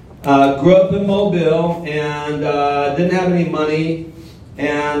 Grew up in Mobile and didn't have any money.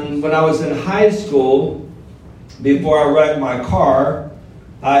 And when I was in high school, before I wrecked my car,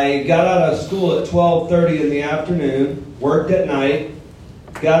 I got out of school at 12:30 in the afternoon, worked at night,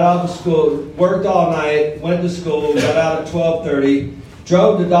 got out of school, worked all night, went to school, got out at 12:30,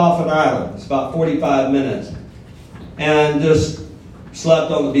 drove to Dolphin Island. It's about 45 minutes. And just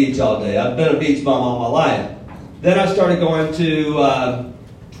slept on the beach all day. I've been a beach bum all my life. Then I started going to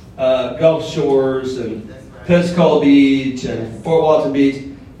Gulf Shores and Pensacola Beach and Fort Walton Beach.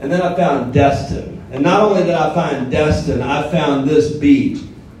 And then I found Destin. And not only did I find Destin, I found this beach,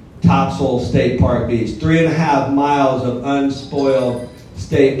 Topsail State Park Beach. 3.5 miles of unspoiled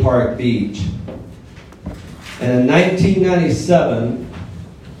State Park Beach. And in 1997,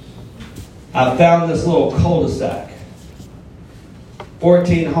 I found this little cul-de-sac.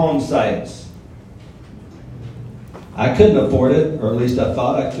 14 home sites. I couldn't afford it, or at least I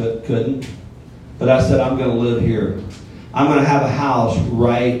thought I couldn't. But I said, I'm going to live here. I'm going to have a house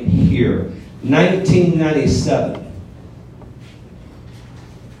right here. 1997.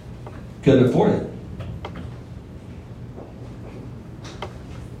 Couldn't afford it.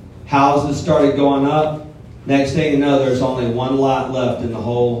 Houses started going up. Next thing you know, there's only one lot left in the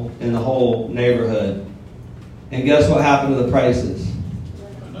whole neighborhood. And guess what happened to the prices?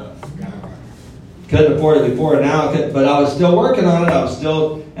 Couldn't afford it before, now I could, but I was still working on it.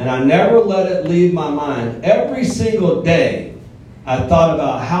 And I never let it leave my mind. Every single day, I thought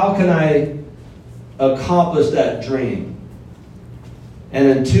about how can I accomplish that dream. And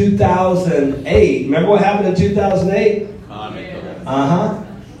in 2008, remember what happened in 2008?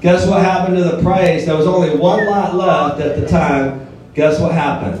 Guess what happened to the price? There was only one lot left at the time. Guess what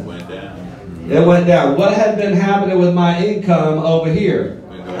happened? It went down. It went down. What had been happening with my income over here?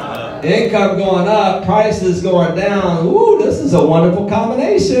 Income going up, prices going down. Ooh, this is a wonderful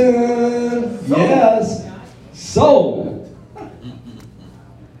combination. Yes. Sold.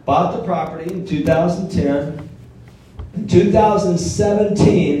 Bought the property in 2010. In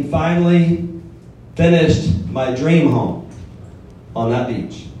 2017, finally finished my dream home on that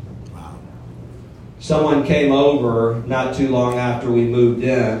beach. Someone came over not too long after we moved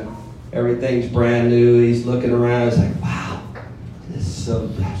in. Everything's brand new. He's looking around. He's like, wow, this is so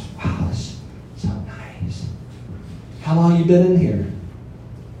nice. How long you been in here?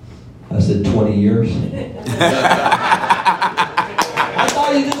 I said 20 years. I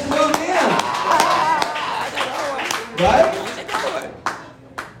thought you just moved in. Right?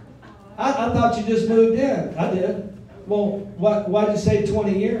 I thought you just moved in. I did. Well, why'd you say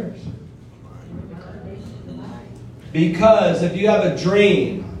 20 years? Because if you have a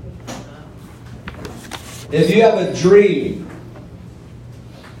dream,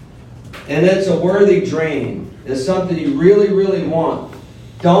 and it's a worthy dream, is something you really, really want,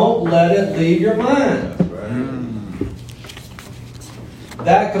 don't let it leave your mind.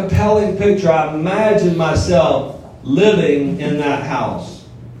 That compelling picture, I imagine myself living in that house.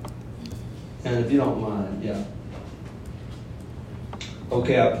 And if you don't mind, yeah.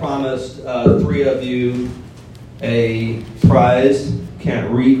 Okay, I promised 3 of you a prize.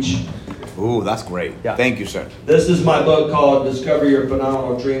 Can't reach. Ooh, that's great. Yeah. Thank you, sir. This is my book called Discover Your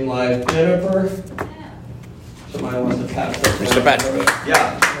Phenomenal Dream Life. Jennifer, somebody wants to pass that. Mr. Patrick.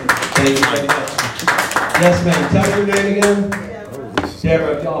 Yeah. Thank you very much. Yes, ma'am. Tell me your name again.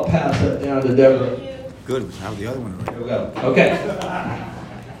 Deborah, if y'all pass that down to Deborah. Good. We have the other one already. Here we go. Okay.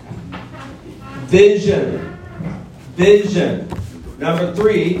 Vision. Vision. Number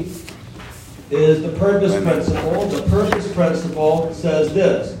 3 is the purpose principle. The purpose principle says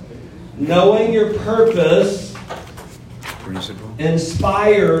this: knowing your purpose Principle.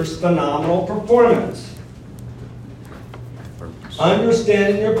 inspires phenomenal performance. Purpose.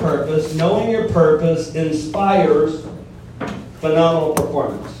 Understanding your purpose, knowing your purpose inspires phenomenal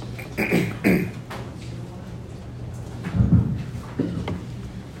performance.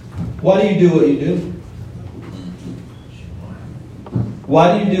 Why do you do what you do?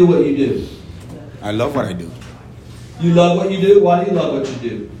 Why do you do what you do? I love what I do. You love what you do? Why do you love what you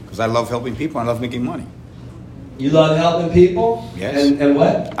do? Because I love helping people. I love making money. You love helping people? Yes. And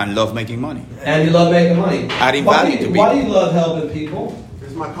what? I love making money. And you love making money. Adding Why value do to you, Why do people. you love helping people?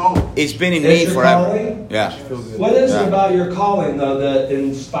 It's my calling. It's been in It's me your forever. calling? Yeah. What is it Yeah. about your calling, though, that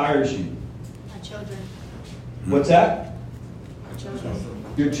inspires you? My children. What's that? My children.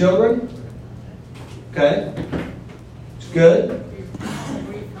 Your children? Okay. It's good.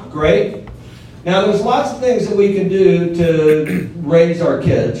 Great. Now, there's lots of things that we can do to raise our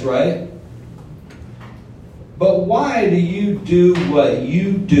kids, right? But why do you do what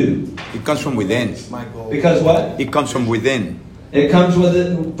you do? It comes from within. My goal. Because what? It comes from within. It comes with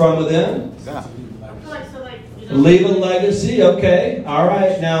it from within? Yeah. Leave a legacy, okay. All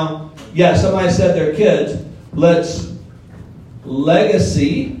right. Now, yeah, somebody said their kids. Let's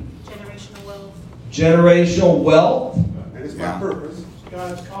legacy, Generational wealth. generational wealth. And it's my Yeah. purpose. It's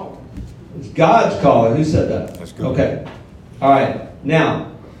God's calling. It's God's calling. Who said that? That's good. Okay. All right. Now,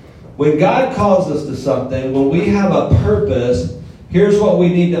 when God calls us to something, when we have a purpose, here's what we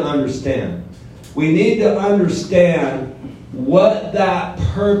need to understand. We need to understand what that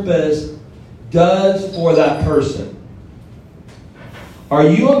purpose does for that person. Are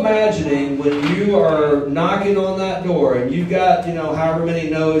you imagining when you are knocking on that door and you've got, however many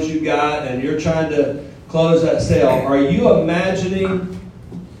no's you got and you're trying to close that sale, are you imagining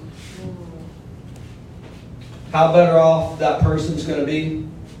how better off that person's going to be?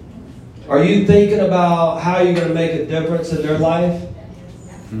 Are you thinking about how you're going to make a difference in their life?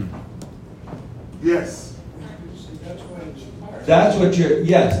 Yes. That's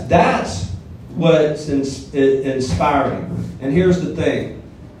what's inspiring. And here's the thing.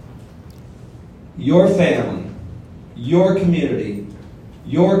 Your family, your community,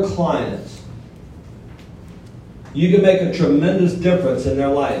 your clients, you can make a tremendous difference in their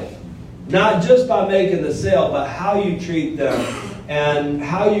life. Not just by making the sale, but how you treat them and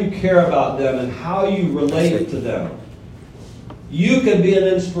how you care about them and how you relate to them. You can be an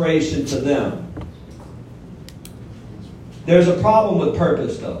inspiration to them. There's a problem with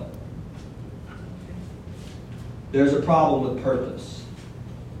purpose, though. There's a problem with purpose.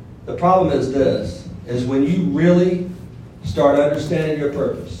 The problem is this, is when you really start understanding your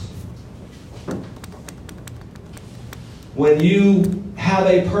purpose. When you have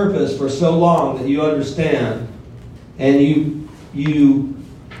a purpose for so long that you understand and you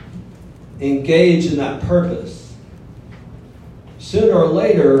engage in that purpose, sooner or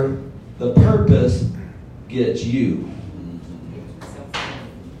later, the purpose gets you.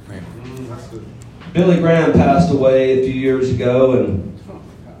 That's good. Billy Graham passed away a few years ago, and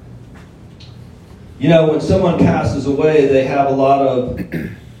when someone passes away, they have a lot of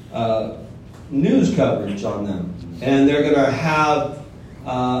news coverage on them, and they're going to have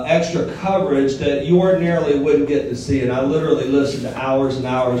extra coverage that you ordinarily wouldn't get to see. And I literally listened to hours and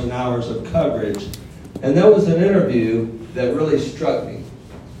hours and hours of coverage, and there was an interview that really struck me.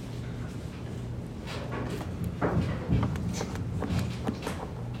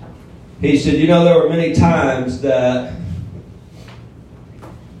 He said, there were many times that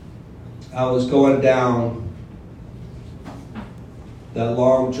I was going down that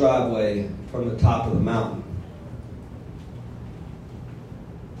long driveway from the top of the mountain.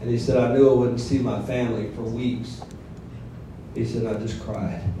 And he said, I knew I wouldn't see my family for weeks. He said, I just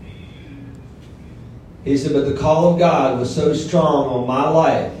cried. He said, but the call of God was so strong on my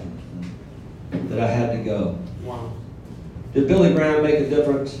life that I had to go. Wow. Did Billy Graham make a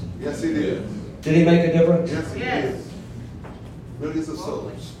difference? Yes, he did. Did he make a difference? Yes, he Yes. did. Millions of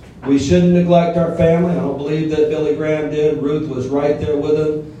souls. We shouldn't neglect our family. I don't believe that Billy Graham did. Ruth was right there with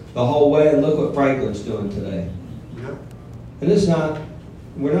him the whole way, and look what Franklin's doing today. Yep. And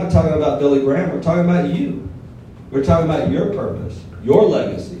we're not talking about Billy Graham, we're talking about you. We're talking about your purpose, your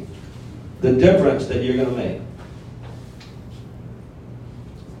legacy, the difference that you're going to make.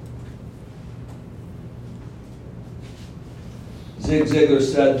 Zig Ziglar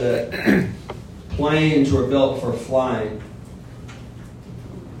said that planes were built for flying.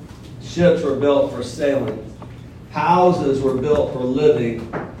 Ships were built for sailing. Houses were built for living.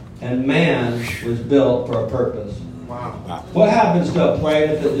 And man was built for a purpose. Wow. What happens to a plane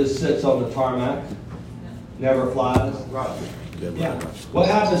if it just sits on the tarmac? Never flies? Right. Yeah. What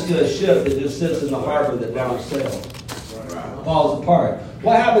happens to a ship that just sits in the harbor that don't sail? Falls apart.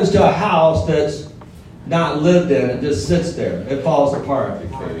 What happens to a house that's not lived in? It just sits there. It falls apart.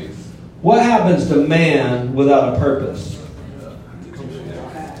 What happens to man without a purpose?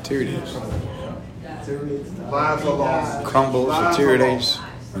 Deteriorates. Lives are lost. Crumbles, Lives are deteriorates,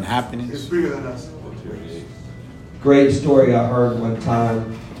 lost. unhappiness. It's bigger than us. Great story I heard one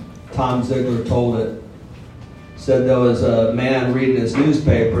time. Tom Ziegler told it. Said there was a man reading his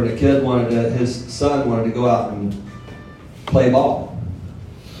newspaper, and his son wanted to go out and play ball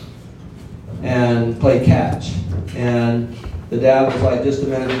and play catch. And the dad was like, just a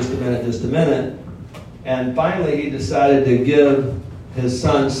minute, just a minute, just a minute. And finally he decided to give his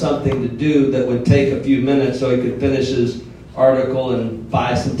son something to do that would take a few minutes so he could finish his article and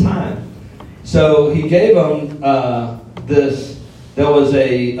buy some time. So he gave him there was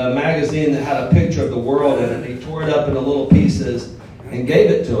a magazine that had a picture of the world in it. He tore it up into little pieces and gave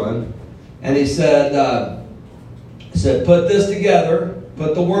it to him. And he said, put this together,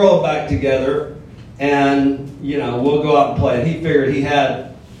 put the world back together, and, we'll go out and play. And he figured he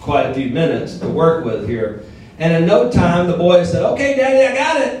had quite a few minutes to work with here. And in no time, the boy said, okay, Daddy, I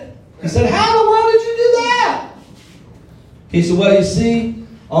got it. He said, how in the world did you do that? He said, well, you see,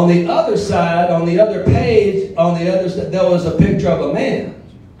 on the other side, on the other page, on the other side, there was a picture of a man.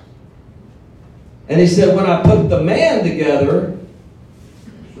 And he said, when I put the man together,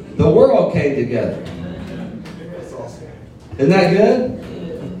 the world came together. Isn't that good?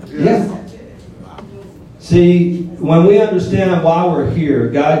 Yeah. See, when we understand why we're here,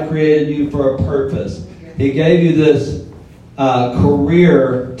 God created you for a purpose. He gave you this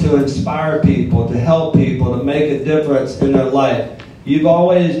career to inspire people, to help people, to make a difference in their life. You've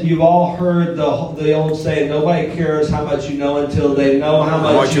all heard the old saying, nobody cares how much you know until they know how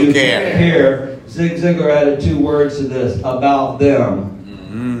much you care. Zig Ziglar added 2 words to this, about them.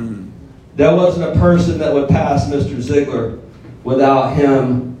 Mm-hmm. There wasn't a person that would pass Mr. Ziglar without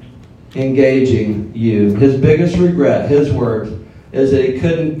him engaging you. His biggest regret, his words, is that he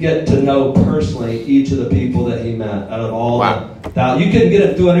couldn't get to know personally each of the people that he met out of all you couldn't get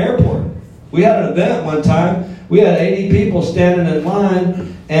him through an airport. We had an event one time. We had 80 people standing in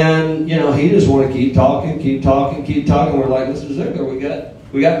line, and he just wanted to keep talking. We're like, Mr. Ziegler, we got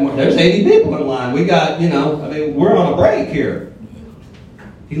there's 80 people in line. We got, we're on a break here.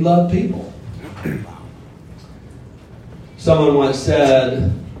 He loved people. Someone once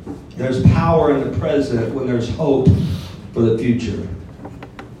said, there's power in the present when there's hope for the future.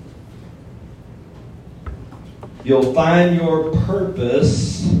 You'll find your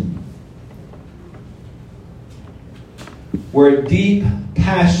purpose where deep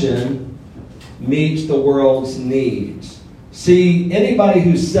passion meets the world's needs. See, anybody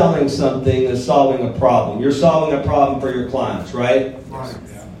who's selling something is solving a problem. You're solving a problem for your clients, right? Right.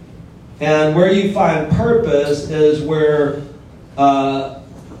 And where you find purpose is where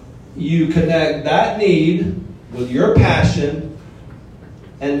you connect that need with your passion,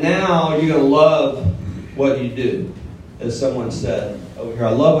 and now you're going to love what you do. As someone said over here,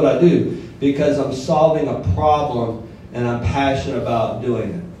 I love what I do because I'm solving a problem and I'm passionate about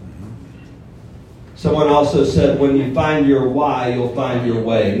doing it. Someone also said, when you find your why, you'll find your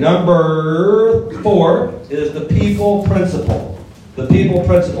way. Number 4 is the people principle. The people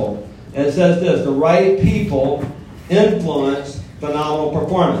principle. And it says this, the right people influence phenomenal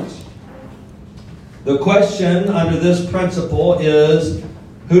performance. The question under this principle is,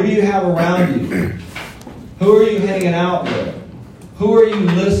 who do you have around you? Who are you hanging out with? Who are you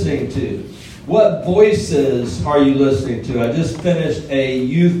listening to? What voices are you listening to? I just finished a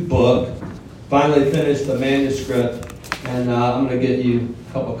youth book, finally finished the manuscript, and I'm going to get you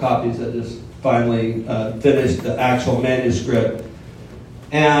a couple copies that just finally finished the actual manuscript.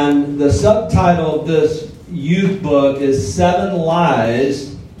 And the subtitle of this youth book is 7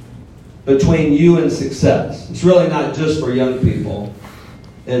 Lies between you and success. It's really not just for young people.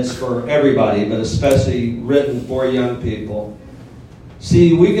 It's for everybody, but especially written for young people.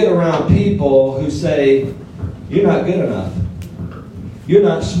 See, we get around people who say, you're not good enough. You're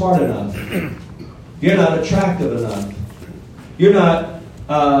not smart enough. You're not attractive enough. You're not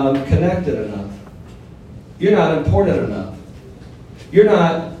connected enough. You're not important enough. You're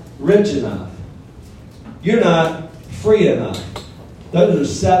not rich enough. You're not free enough. Those are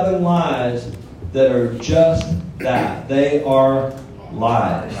 7 lies that are just that. They are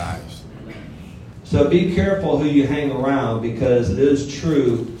lies. So be careful who you hang around, because it is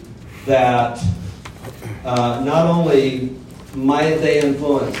true that not only might they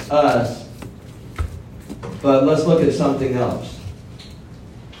influence us, but let's look at something else.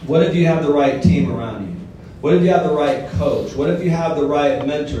 What if you have the right team around you? What if you have the right coach? What if you have the right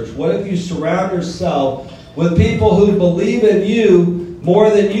mentors? What if you surround yourself with people who believe in you more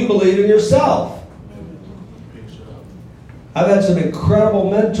than you believe in yourself? I've had some incredible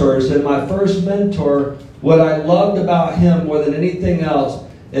mentors, and my first mentor, what I loved about him more than anything else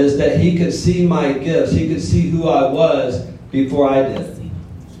is that he could see my gifts. He could see who I was before I did.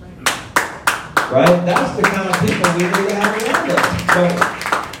 Right? That's the kind of people we need to have around us.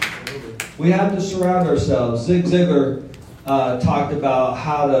 So we have to surround ourselves. Zig Ziglar talked about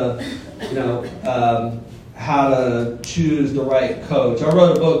how to choose the right coach. I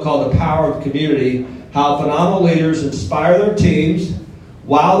wrote a book called The Power of Community, how phenomenal leaders inspire their teams,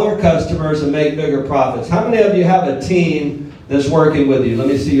 wow their customers, and make bigger profits. How many of you have a team that's working with you? Let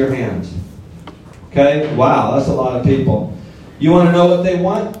me see your hands. Okay? Wow, that's a lot of people. You want to know what they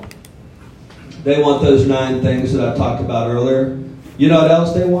want? They want those 9 things that I talked about earlier. You know what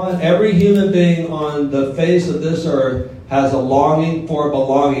else they want? Every human being on the face of this earth has a longing for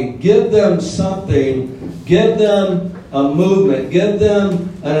belonging. Give them something. Give them a movement. Give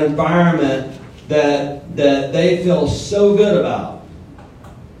them an environment that they feel so good about,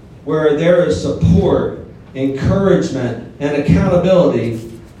 where there is support, encouragement, and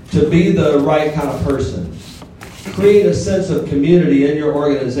accountability to be the right kind of person. Create a sense of community in your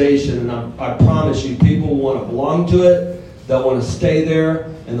organization, and I promise you, people will want to belong to it, they'll want to stay there,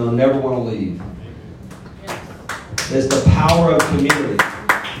 and they'll never want to leave. It's the power of community.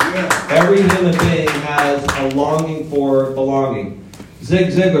 Every human being has a longing for belonging. Zig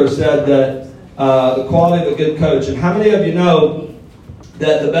Ziglar said that the quality of a good coach. And how many of you know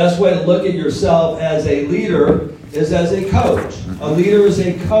that the best way to look at yourself as a leader is as a coach? A leader is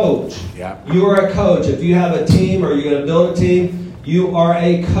a coach. Yeah. You are a coach. If you have a team or you're going to build a team, you are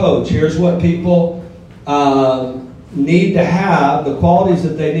a coach. Here's what people need to have, the qualities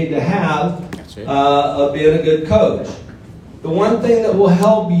that they need to have of being a good coach. The one thing that will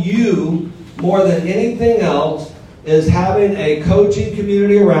help you more than anything else is having a coaching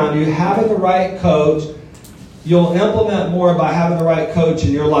community around you, having the right coach. You'll implement more by having the right coach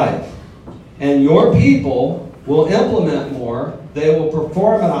in your life. And your people will implement more. They will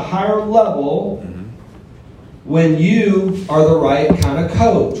perform at a higher level when you are the right kind of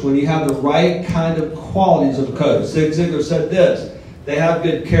coach, when you have the right kind of qualities of a coach. Zig Ziglar said this: they have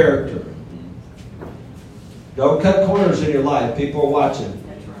good character. Don't cut corners in your life. People are watching.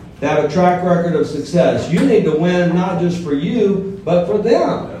 They have a track record of success. You need to win not just for you, but for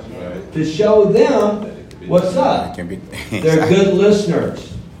them. To show them what's up. They're good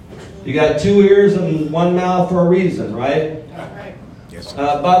listeners. You got 2 ears and 1 mouth for a reason, right? Yes.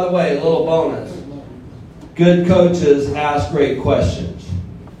 By the way, a little bonus. Good coaches ask great questions.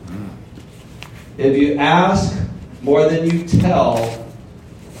 If you ask more than you tell,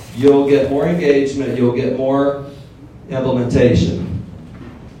 you'll get more engagement, you'll get more implementation.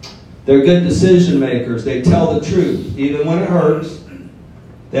 They're good decision makers. They tell the truth, even when it hurts.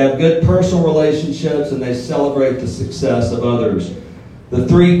 They have good personal relationships, and they celebrate the success of others. The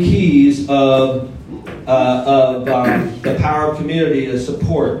 3 keys of the power of community is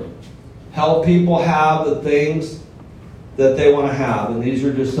support. Help people have the things that they want to have. And these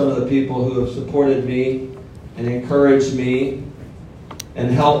are just some of the people who have supported me and encouraged me and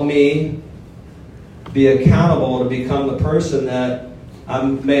helped me be accountable to become the person that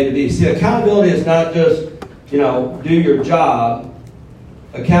I'm made to be. See, accountability is not just, do your job.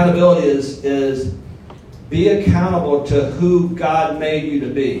 Accountability is be accountable to who God made you to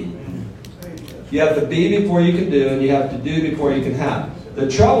be. You have to be before you can do, and you have to do before you can have. The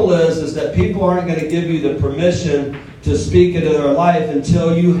trouble is that people aren't going to give you the permission to speak into their life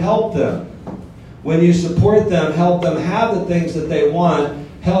until you help them. When you support them, help them have the things that they want,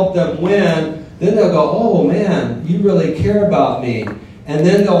 help them win, then they'll go, oh man, you really care about me. And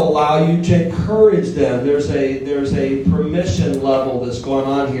then they'll allow you to encourage them. There's a permission level that's going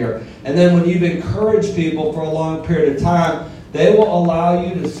on here. And then when you've encouraged people for a long period of time, they will allow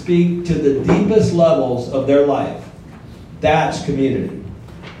you to speak to the deepest levels of their life. That's community.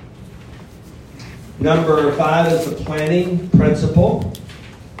 Number 5 is the planning principle.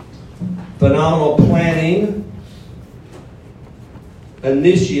 Phenomenal planning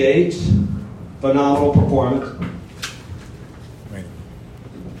initiates phenomenal performance.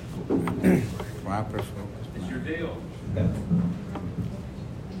 It's your deal. Okay.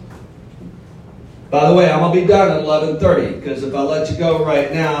 By the way, I'm going to be done at 11:30 because if I let you go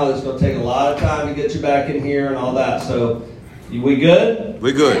right now, it's going to take a lot of time to get you back in here and all that. So, we good?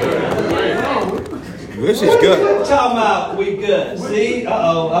 We're good. This is What are good. you talking about? We good. See?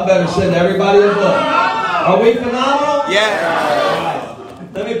 I better send everybody a book. Are we phenomenal? Yeah. All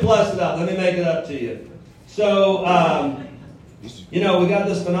right. Let me plus it up. Let me make it up to you. So, we got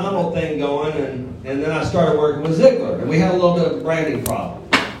this phenomenal thing going, and then I started working with Ziegler, and we had a little bit of a branding problem.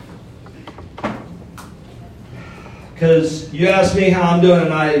 Because you asked me how I'm doing,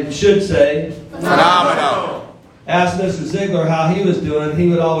 and I should say, Phenomenal. asked Mr. Ziegler how he was doing, he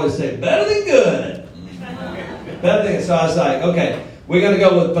would always say, better than good. Better than good. So I was like, okay, we're going to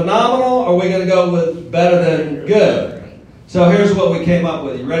go with phenomenal, or we're going to go with better than good. So here's what we came up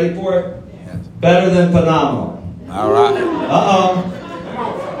with. You ready for it? Better than phenomenal. All right.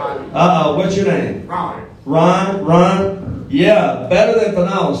 Uh-oh. What's your name? Ron? Yeah, better than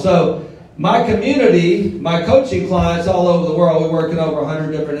phenomenal. So my community, my coaching clients all over the world, we work in over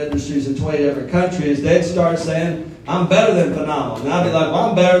 100 different industries in 20 different countries, they'd start saying, I'm better than phenomenal. And I'd be like, well,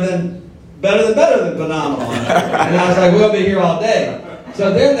 I'm better than phenomenal. And I was like, we'll be here all day.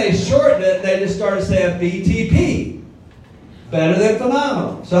 So then they shortened it, and they just started saying BTP. Better than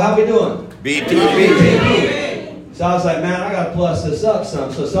phenomenal. So how we doing? BTP. So I was like, man, I got to plus this up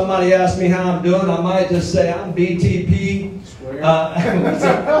some. So somebody asked me how I'm doing. I might just say I'm BTP.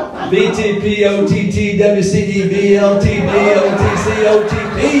 BTP, OTT, WCEB, LTB, OTC,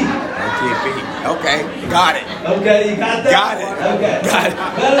 OTP. OTP. Okay. Got it. Okay, you got that? Got it. Okay. Got it.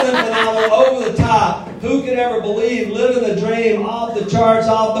 Better than phenomenal, over the top. Who could ever believe, living the dream, off the charts,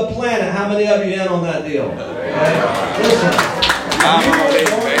 off the planet? How many of you in on that deal? Okay. Listen. I'm You ready,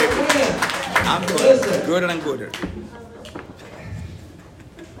 were born baby. to win. I'm good. Listen. Good and gooder.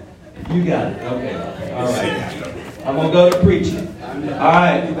 You got it. Okay. All right. I'm going to go to preaching. All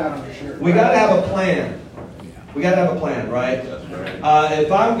right. We got to have a plan. We got to have a plan, right?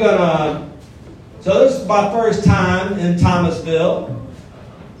 If I'm going to... So this is my first time in Thomasville.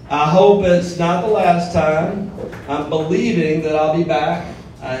 I hope it's not the last time. I'm believing that I'll be back.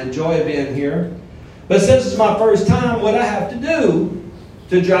 I enjoy being here. But since it's my first time, what I have to do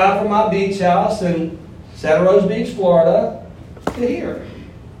to drive from my beach house in Santa Rosa Beach, Florida, to here?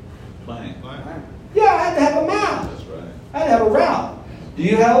 Yeah, I had to have a map. I had to have a route. Do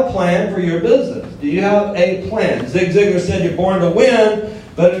you have a plan for your business? Do you have a plan? Zig Ziglar said you're born to win,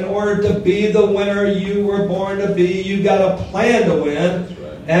 but in order to be the winner you were born to be, you got to plan to win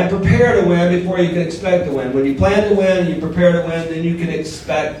and prepare to win before you can expect to win. When you plan to win, you prepare to win, then you can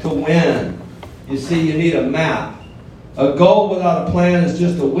expect to win. You see, you need a map. A goal without a plan is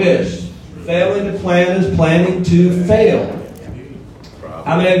just a wish. Failing to plan is planning to fail.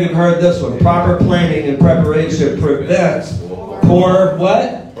 How many of you have heard this one? Proper planning and preparation prevents poor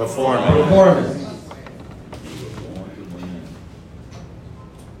what? Performance.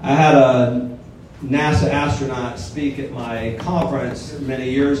 I had a NASA astronaut speak at my conference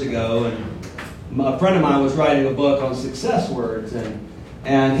many years ago, and a friend of mine was writing a book on success words,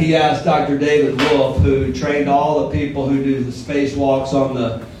 and he asked Dr. David Wolf, who trained all the people who do the spacewalks on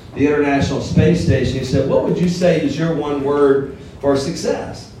the International Space Station, he said, what would you say is your one word for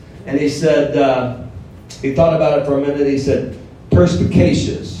success? And he said, he thought about it for a minute, he said,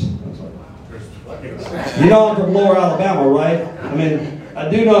 perspicacious. I was like, wow. You know I'm from Lower Alabama, right? I mean, I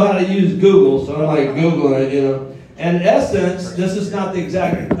do know how to use Google, so I'm like Googling it, you know. And in essence, this is not the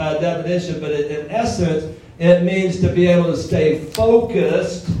exact definition, but in essence, it means to be able to stay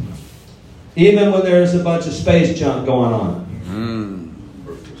focused even when there's a bunch of space junk going on.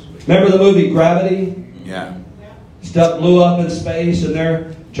 Remember the movie Gravity? Yeah. Stuff blew up in space, and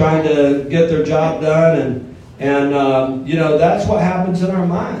they're trying to get their job done, and you know, that's what happens in our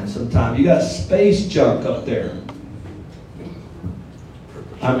minds sometimes. You got space junk up there.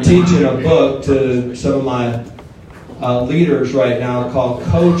 I'm teaching a book to some of my leaders right now called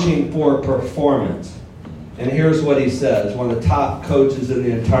Coaching for Performance. And here's what he says, one of the top coaches in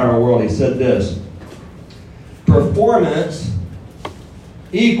the entire world. He said this: performance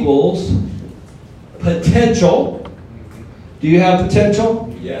equals potential Do you have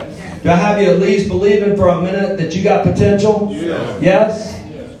potential? Yes. Do I have you at least believing for a minute that you got potential? Yes. Yes?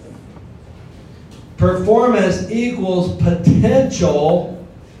 Performance equals potential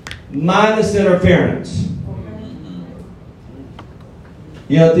minus interference.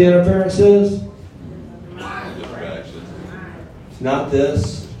 You know what the interference is? It's not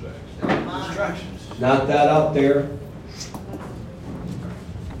this. Distractions. Not that out there.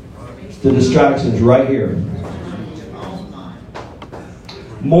 It's the distractions right here.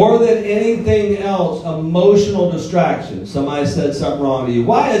 More than anything else, emotional distractions. Somebody said something wrong to you.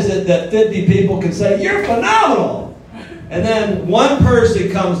 Why is it that 50 people can say, "You're phenomenal," and then one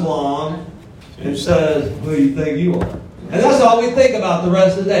person comes along and says, "Who do you think you are?" And that's all we think about the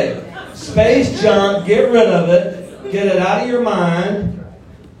rest of the day. Space junk, get rid of it. Get it out of your mind.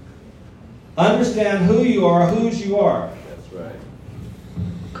 Understand who you are, whose you are. That's right.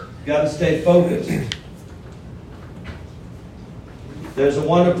 You got to stay focused. There's a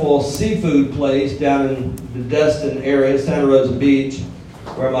wonderful seafood place down in the Destin area, Santa Rosa Beach,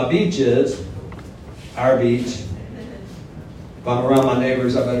 where my beach is. Our beach. If I'm around my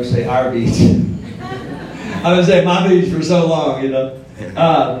neighbors, I better say our beach. I've been saying my beach for so long, you know.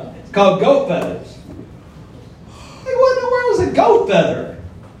 It's called Goat Feathers. Hey, what in the world is a goat feather?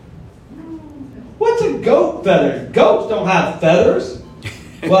 What's a goat feather? Goats don't have feathers.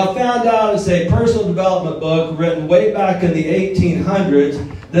 Well, I found out it's a personal development book written way back in the 1800s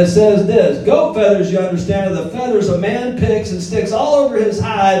that says this: goat feathers, you understand, are the feathers a man picks and sticks all over his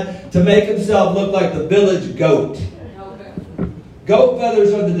hide to make himself look like the village goat. Goat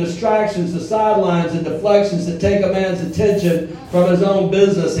feathers are the distractions, the sidelines, and deflections that take a man's attention from his own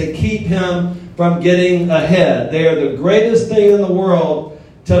business and keep him from getting ahead. They are the greatest thing in the world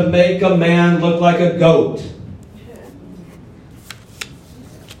to make a man look like a goat.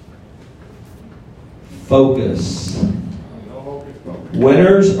 Focus.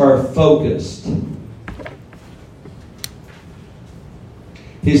 Winners are focused.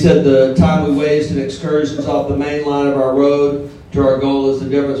 He said the time we waste in excursions off the main line of our road to our goal is the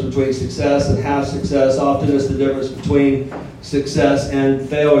difference between success and half success. Often it's the difference between success and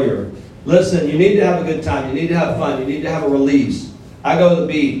failure. Listen, you need to have a good time. You need to have fun. You need to have a release. I go to the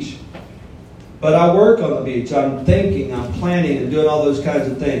beach, but I work on the beach. I'm thinking, I'm planning, and doing all those kinds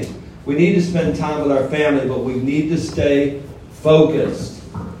of things. We need to spend time with our family, but we need to stay focused.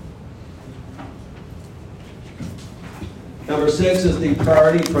 Number 6 is the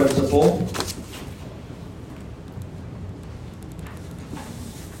priority principle.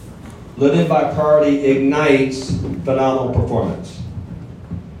 Living by priority ignites phenomenal performance.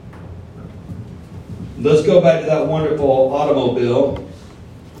 Let's go back to that wonderful automobile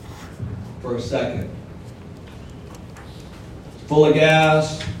for a second. Full of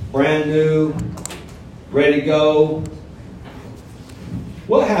gas, brand new, ready to go.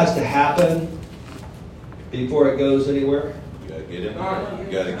 What has to happen before it goes anywhere? You gotta get in there.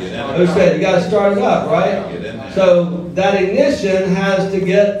 You gotta get in Who there. said you got to start it up, right? Get in there. So that ignition has to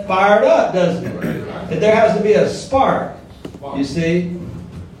get fired up, doesn't it? There has to be a spark, you see?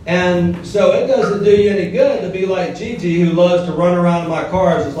 And so it doesn't do you any good to be like Gigi, who loves to run around in my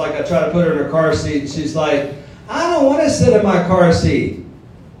cars. It's like I try to put her in her car seat, and she's like, "I don't want to sit in my car seat."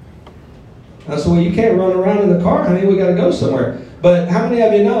 I said, "Well, you can't run around in the car, honey. We got to go somewhere." But how many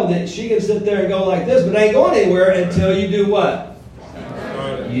of you know that she can sit there and go like this, but ain't going anywhere until you do what?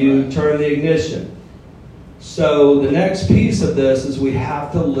 You turn the ignition. So the next piece of this is we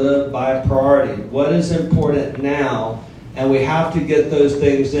have to live by priority. What is important now? And we have to get those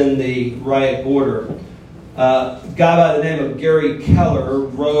things in the right order. A guy by the name of Gary Keller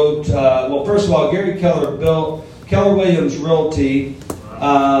wrote, well, first of all, Gary Keller built Keller Williams Realty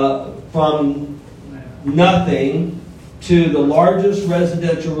from nothing to the largest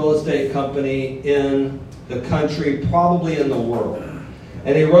residential real estate company in the country, probably in the world.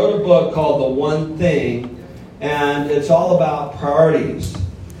 And he wrote a book called The One Thing, and it's all about priorities.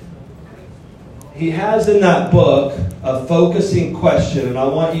 He has in that book a focusing question, and I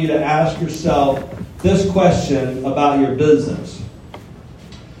want you to ask yourself this question about your business.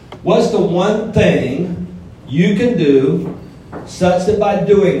 What's the one thing you can do such that by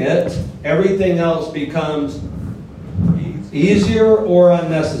doing it, everything else becomes easier or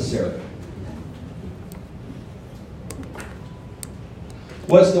unnecessary?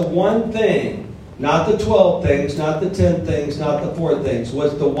 What's the one thing, not the 12 things, not the 10 things, not the 4 things,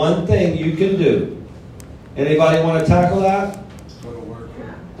 what's the one thing you can do? Anybody want to tackle that? Go to work.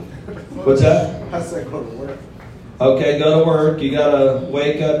 What's that? I said go to work. Okay, go to work. You got to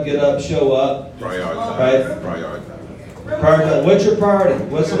wake up, get up, show up. Prioritize. Right. Prioritize. Prioritize. What's your priority?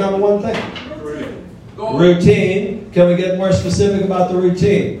 What's the number one thing? Go Routine. Can we get more specific about the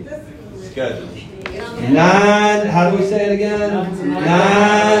routine? Schedule. 9, how do we say it again?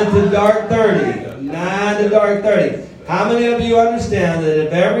 9 to dark 30. 9 to dark 30. How many of you understand that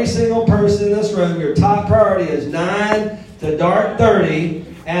if every single person in this room, your top priority is 9 to dark 30,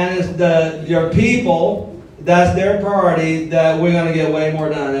 and it's your people, that's their priority, that we're going to get way more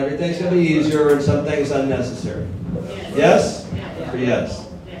done. Everything's going to be easier and some things unnecessary. Yes? Or yes?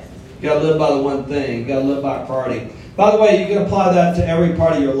 You got to live by the one thing. You got to live by priority. By the way, you can apply that to every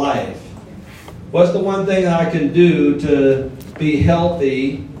part of your life. What's the one thing that I can do to be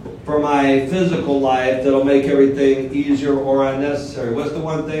healthy for my physical life that'll make everything easier or unnecessary? What's the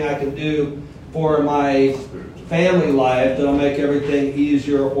one thing I can do for my family life that'll make everything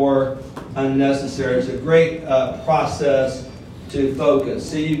easier or unnecessary? It's a great process to focus.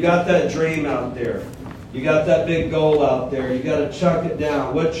 See, you got that dream out there. You got that big goal out there. You got to chunk it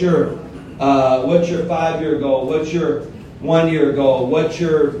down. What's your 5-year goal? What's your 1-year goal? What's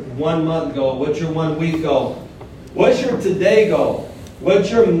your 1 month goal? What's your 1 week goal? What's your today goal?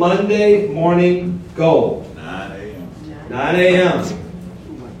 What's your Monday morning goal? 9 a.m. 9 a.m.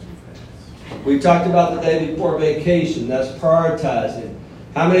 We talked about the day before vacation. That's prioritizing.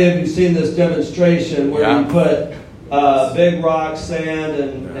 How many of you seen this demonstration where you put big rocks, sand,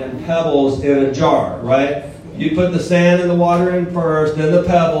 and pebbles in a jar, right? You put the sand and the water in first, then the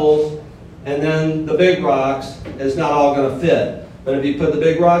pebbles, and then the big rocks. It's not all going to fit. But if you put the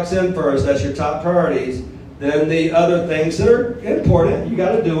big rocks in first, that's your top priorities, then the other things that are important, you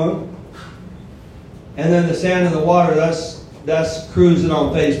got to do them. And then the sand and the water, that's cruising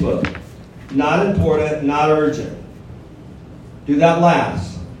on Facebook. Not important, not urgent. Do that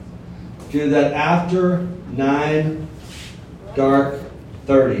last. Do that after 9 dark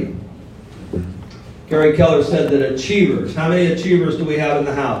 30. Gary Keller said that achievers, how many achievers do we have in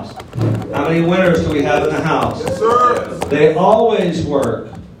the house? How many winners do we have in the house? Yes, sir. They always work.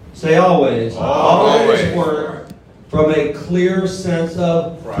 Say always. Always work from a clear sense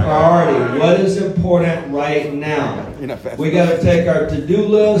of priority. What is important right now? We got to take our to-do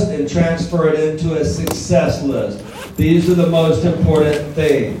list and transfer it into a success list. These are the most important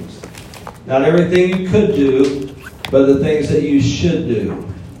things. Not everything you could do, but the things that you should do.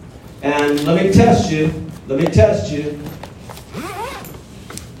 And let me test you. Let me test you.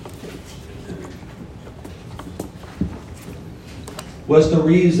 What's the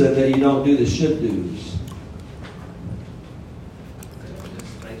reason that you don't do the should do's?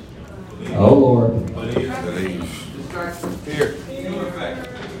 Oh, Lord. Here.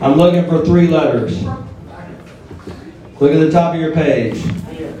 I'm looking for 3 letters. Look at the top of your page.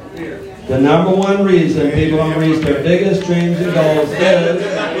 The number one reason people don't reach their biggest dreams and goals is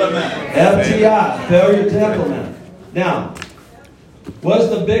FTI, failure to implement. Now, what's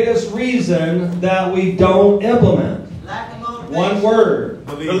the biggest reason that we don't implement? One word.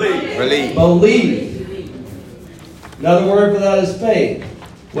 Believe. Believe. Another word for that is faith.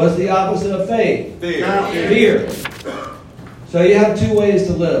 What's the opposite of faith? Fear. So you have 2 ways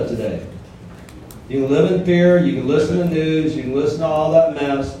to live today. You can live in fear, you can listen to news, you can listen to all that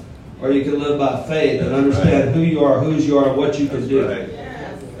mess, or you can live by faith and understand who you are, whose you are, and what you can do.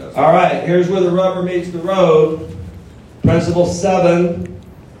 All right, here's where the rubber meets the road. Principle 7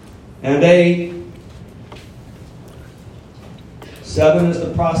 and 8. 7 is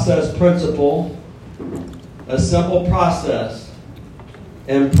the process principle. A simple process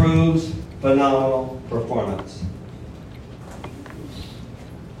improves phenomenal performance.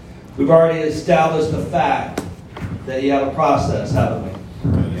 We've already established the fact that you have a process, haven't we?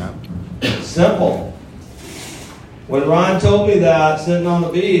 Simple. When Ron told me that sitting on the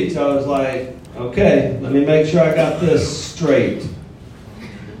beach, I was like, okay, let me make sure I got this straight.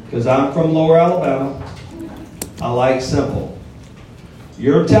 Because I'm from Lower Alabama. I like simple.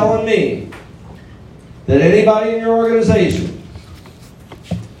 You're telling me that anybody in your organization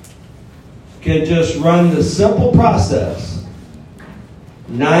can just run the simple process,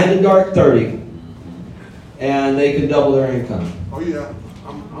 9 to dark 30, and they can double their income. Oh yeah,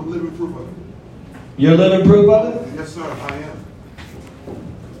 I'm living proof of it. You're living proof of it? Yes, sir, I am.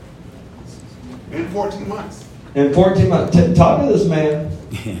 In 14 months. In 14 months. Talk to this man.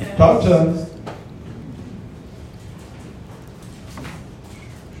 Talk to him.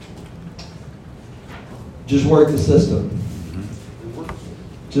 Just work the system.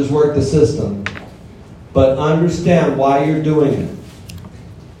 Just work the system. But understand why you're doing it.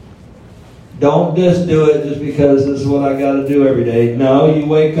 Don't just do it just because this is what I got to do every day. No, you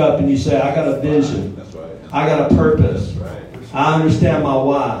wake up and you say, I got a vision. That's right. I got a purpose. That's right. I understand my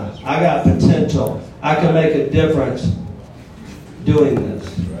why. I got potential. I can make a difference doing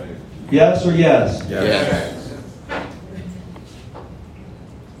this. That's right. Yes or yes? Yes.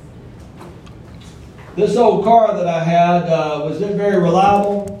 This old car that I had, was it very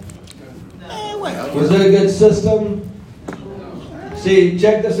reliable? Was it a good system? See,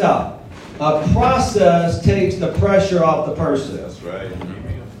 check this out. A process takes the pressure off the person. That's right.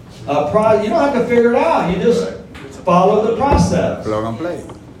 You don't have to figure it out. You just follow the process. Plug and play.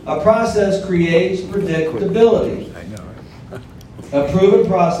 A process creates predictability. I know. A proven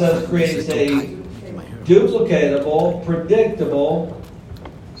process creates a duplicatable, predictable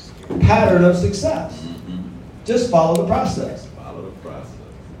pattern of success. Just follow the process. Follow the process.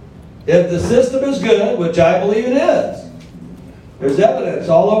 If the system is good, which I believe it is, there's evidence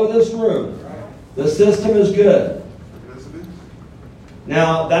all over this room. The system is good. Yes, it is.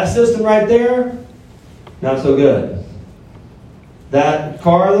 Now, that system right there, not so good. That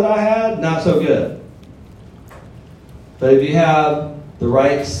car that I had, not so good. But if you have the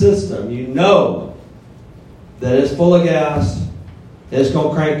right system, you know that it's full of gas, it's going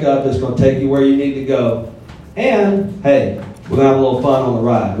to crank up, it's going to take you where you need to go. And, hey, we're going to have a little fun on the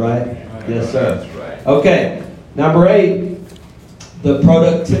ride, right? Yes, sir. That's right. Okay, number 8, the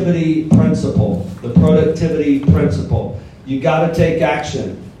productivity principle. The productivity principle. You got to take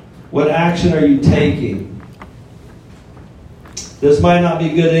action. What action are you taking? This might not be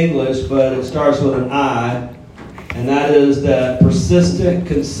good English, but it starts with an I, and that is that persistent,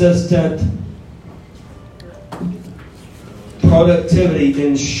 consistent productivity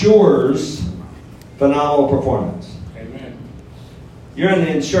ensures phenomenal performance. Amen. You're in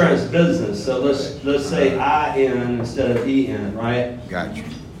the insurance business, so let's say IN instead of EN, right? Got you.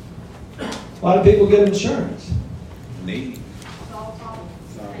 A lot of people get insurance. Neat.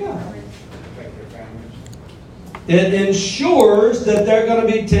 Yeah. It ensures that they're going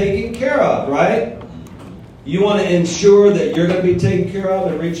to be taken care of, right? You want to ensure that you're going to be taken care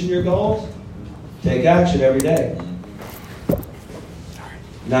of and reaching your goals? Take action every day.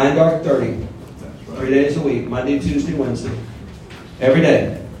 9 dark 30. 3 days a week, Monday, Tuesday, Wednesday. Every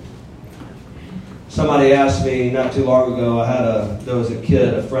day. Somebody asked me not too long ago, there was a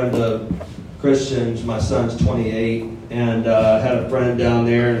kid, a friend of Christian's, my son's 28, and had a friend down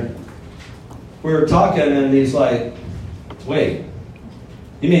there. And we were talking, and he's like, wait,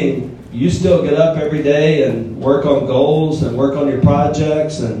 you mean you still get up every day and work on goals and work on your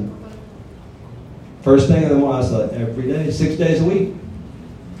projects? And first thing in the morning, I was like, every day, 6 days a week.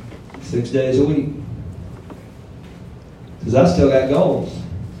 6 days a week. Because I still got goals.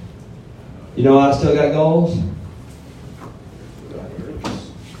 You know why I still got goals?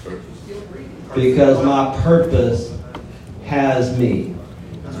 Because my purpose has me.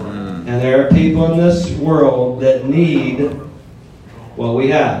 And there are people in this world that need what we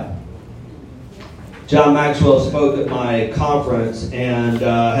have. John Maxwell spoke at my conference and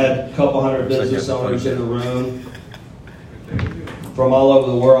had a couple hundred business owners in the room from all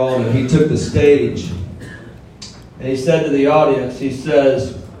over the world, and he took the stage and he said to the audience, he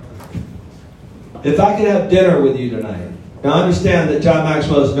says, if I could have dinner with you tonight. Now understand that John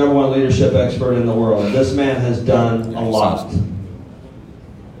Maxwell is the #1 leadership expert in the world. This man has done a lot.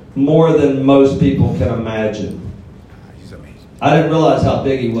 More than most people can imagine. He's amazing. I didn't realize how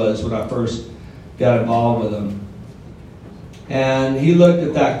big he was when I first got involved with him. And he looked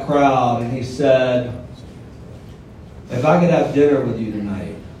at that crowd and he said, if I could have dinner with you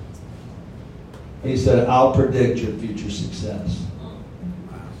tonight, he said, I'll predict your future success.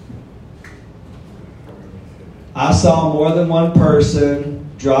 I saw more than one person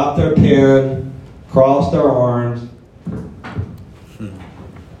drop their pen, cross their arms.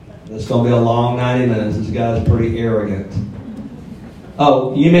 It's going to be a long 90 minutes. This guy's pretty arrogant.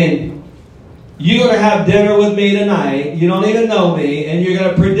 Oh, you mean you're going to have dinner with me tonight, you don't even know me, and you're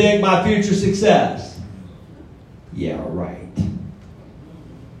going to predict my future success? Yeah, right.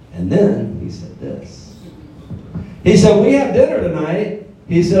 And then he said this. He said, we have dinner tonight.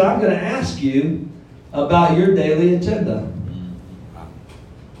 He said, I'm going to ask you about your daily agenda.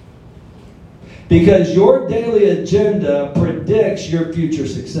 Because your daily agenda predicts your future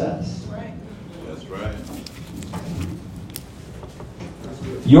success. That's right.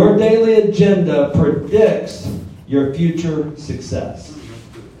 Your daily agenda predicts your future success.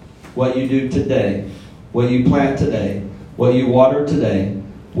 What you do today, what you plant today, what you water today,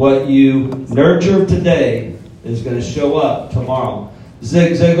 what you nurture today is going to show up tomorrow.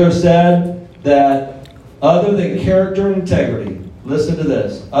 Zig Ziglar said that other than character and integrity, listen to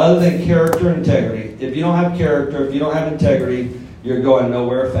this, other than character and integrity, if you don't have character, if you don't have integrity, you're going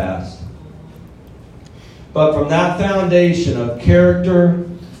nowhere fast. But from that foundation of character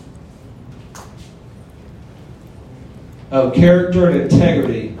and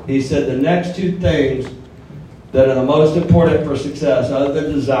integrity, He said the next two things that are the most important for success, other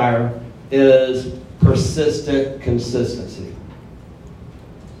than desire, is persistent consistency.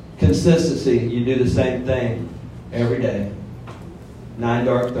 Consistency, you do the same thing every day. 9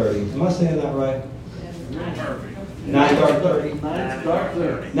 dark 30. Am I saying that right? 9 dark 30. 9 to dark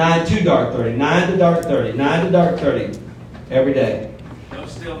 30. 9 to dark 30. 9 to dark 30. 9 to dark 30. Every day. Don't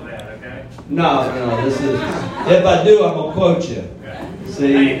steal that, okay? No, this is, if I do, I'm going to quote you.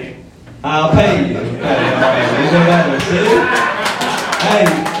 See? I'll pay you. Okay, all right. Even better. See? Hey,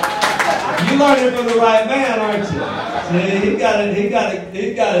 you learned it from the right man, aren't you? See, he got it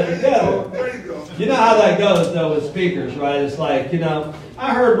together. There you go. You know how that goes, though, with speakers, right? It's like,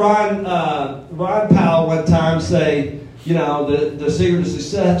 I heard Ron Powell one time say, the secret to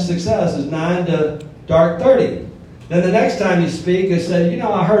success is 9 to dark 30. Then the next time you speak, they said,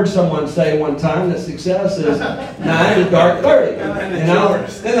 I heard someone say one time that success is 9 to dark 30.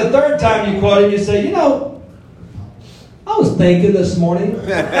 Then the third time you quote him, you say, I was thinking this morning.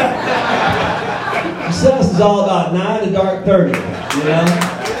 Success is all about 9 to dark 30.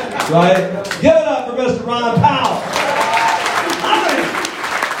 Right? Give it up for Mr. Ron Powell.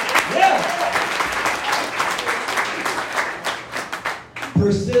 Yeah.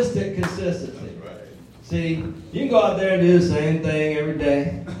 Persistent consistency. See, you can go out there and do the same thing every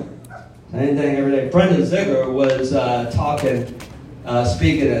day. Same thing every day. A friend of Ziegler was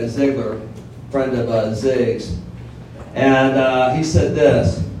speaking at Ziegler, friend of Zig's. And he said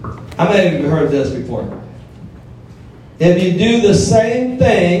this. How many of you have heard this before? If you do the same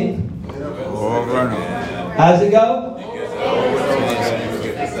thing, how's it go?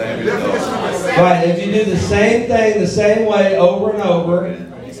 Right, if you do the same thing the same way over and over,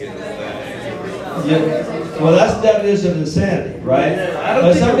 well, that's the definition of insanity, right?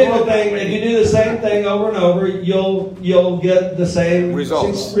 But some people think if you do the same thing over and over, you'll get the same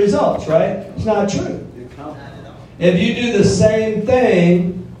results, right? It's not true. If you do the same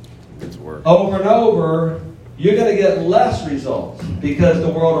thing over and over, you're going to get less results because the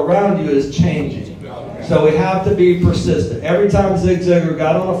world around you is changing. So we have to be persistent. Every time Zig Ziglar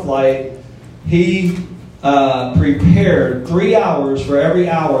got on a flight, he prepared 3 hours for every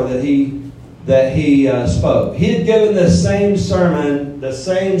hour that he spoke. He had given the same sermon, the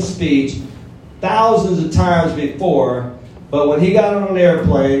same speech, thousands of times before, but when he got on an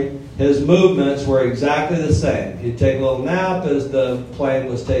airplane, his movements were exactly the same. He'd take a little nap as the plane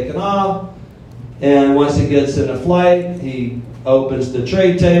was taking off, and once he gets in a flight, he opens the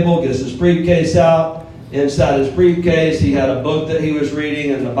tray table, gets his briefcase out. Inside his briefcase, he had a book that he was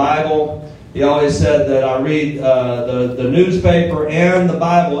reading in the Bible. He always said that I read the newspaper and the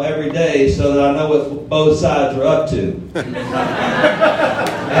Bible every day so that I know what both sides are up to.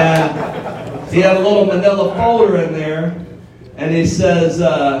 And he had a little manila folder in there, and he says,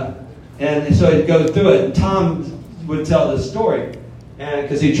 and so he'd go through it. And Tom would tell this story, and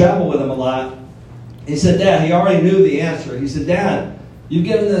because he traveled with him a lot. He said, Dad, he already knew the answer. He said, Dad, you've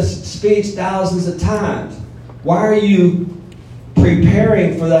given this speech thousands of times. Why are you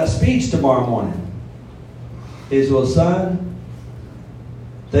preparing for that speech tomorrow morning? He said, well, son,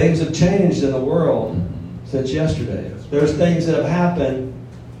 things have changed in the world since yesterday. There's things that have happened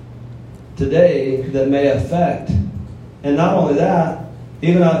today that may affect. And not only that,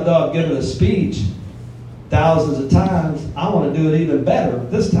 even though I've given a speech thousands of times, I want to do it even better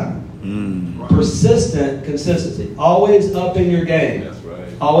this time. Persistent consistency. Always up in your game. That's right.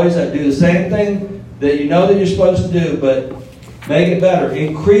 Always do the same thing that you know that you're supposed to do, but make it better.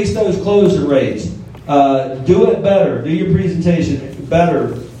 Increase those closing rates. Do it better. Do your presentation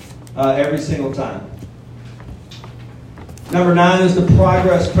better every single time. Number 9 is the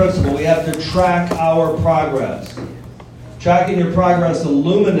progress principle. We have to track our progress. Tracking your progress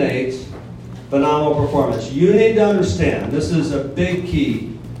illuminates phenomenal performance. You need to understand, this is a big key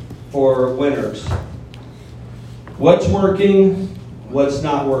for winners. What's working, what's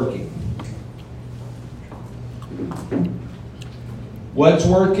not working. What's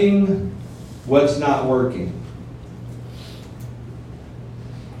working, what's not working.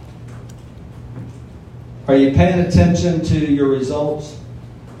 Are you paying attention to your results?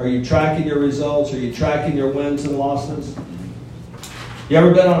 Are you tracking your results? Are you tracking your wins and losses? You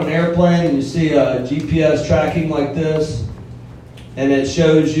ever been on an airplane and you see a GPS tracking like this? And it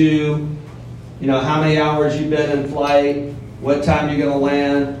shows you, how many hours you've been in flight, what time you're going to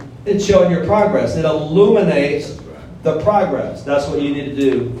land. It's showing your progress. It illuminates the progress. That's what you need to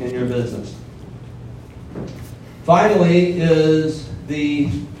do in your business. Finally is the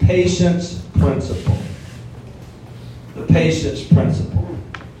patience principle. The patience principle.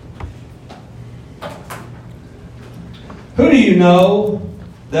 Who do you know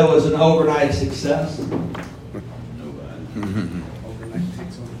that was an overnight success? Nobody. Overnight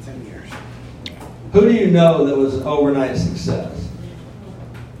takes over 10 years. Who do you know that was an overnight success?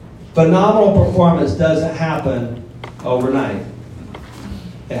 Phenomenal performance doesn't happen overnight.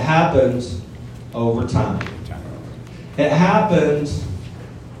 It happens over time. It happens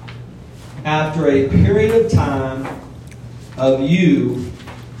after a period of time of you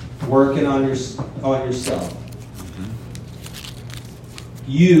working on yourself.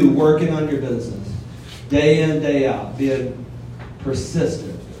 You working on your business, day in, day out, being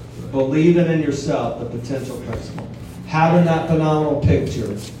persistent, believing in yourself, the potential principle, having that phenomenal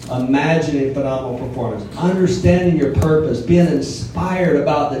picture, imagining phenomenal performance, understanding your purpose, being inspired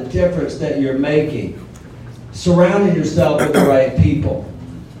about the difference that you're making, surrounding yourself with the right people,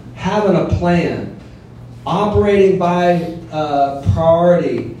 having a plan, operating by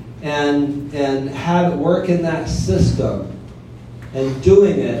priority, and have it work in that system, and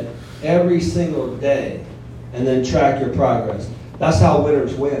doing it every single day, and then track your progress. That's how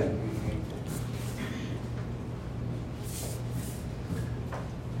winners win.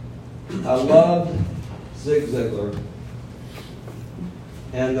 I loved Zig Ziglar,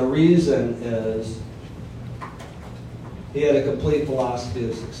 and the reason is he had a complete philosophy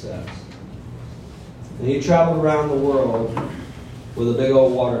of success. And he traveled around the world with a big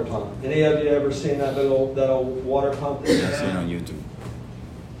old water pump. Any of you ever seen that old water pump? I've seen it on YouTube.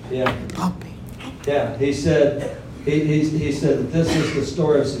 Yeah. Yeah. He said he said that this is the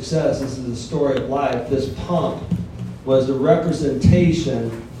story of success. This is the story of life. This pump was the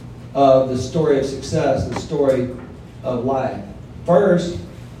representation of the story of success, the story of life. First,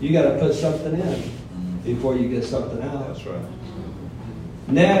 you got to put something in before you get something out. That's right.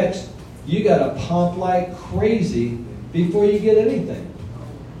 Next, you got to pump like crazy before you get anything.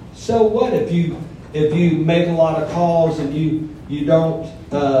 So what if you make a lot of calls and you don't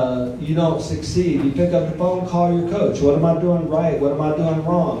succeed? You pick up the phone, call your coach. What am I doing right? What am I doing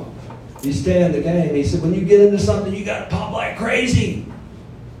wrong? You stay in the game. He said, when you get into something, you got to pump like crazy.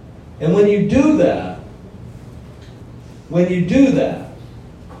 And when you do that,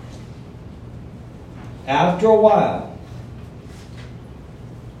 after a while,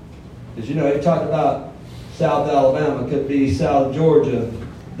 because he talked about South Alabama, could be South Georgia,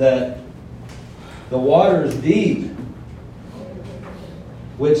 that the water is deep,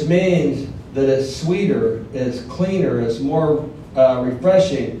 which means that it's sweeter, it's cleaner, it's more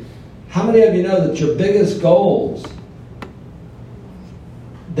refreshing. How many of you know that your biggest goals,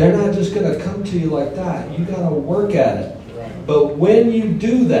 they're not just going to come to you like that. You got to work at it. But when you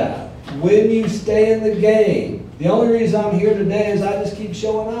do that, when you stay in the game, the only reason I'm here today is I just keep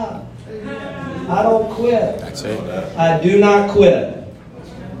showing up. I don't quit. That's it. I do not quit.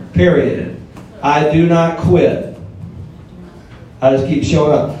 Period. I do not quit. I just keep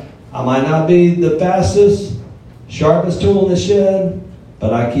showing up. I might not be the fastest, sharpest tool in the shed,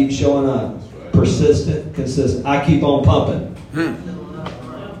 but I keep showing up. Persistent, consistent. I keep on pumping.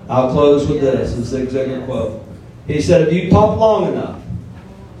 I'll close with this, a Zig Ziglar quote. He said, if you pump long enough,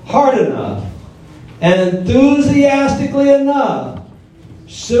 hard enough, and enthusiastically enough,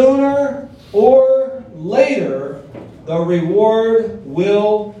 sooner or later, the reward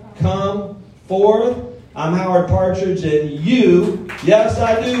will come forth. I'm Howard Partridge, and you, yes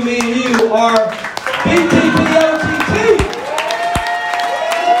I do mean you, are BTPOTT.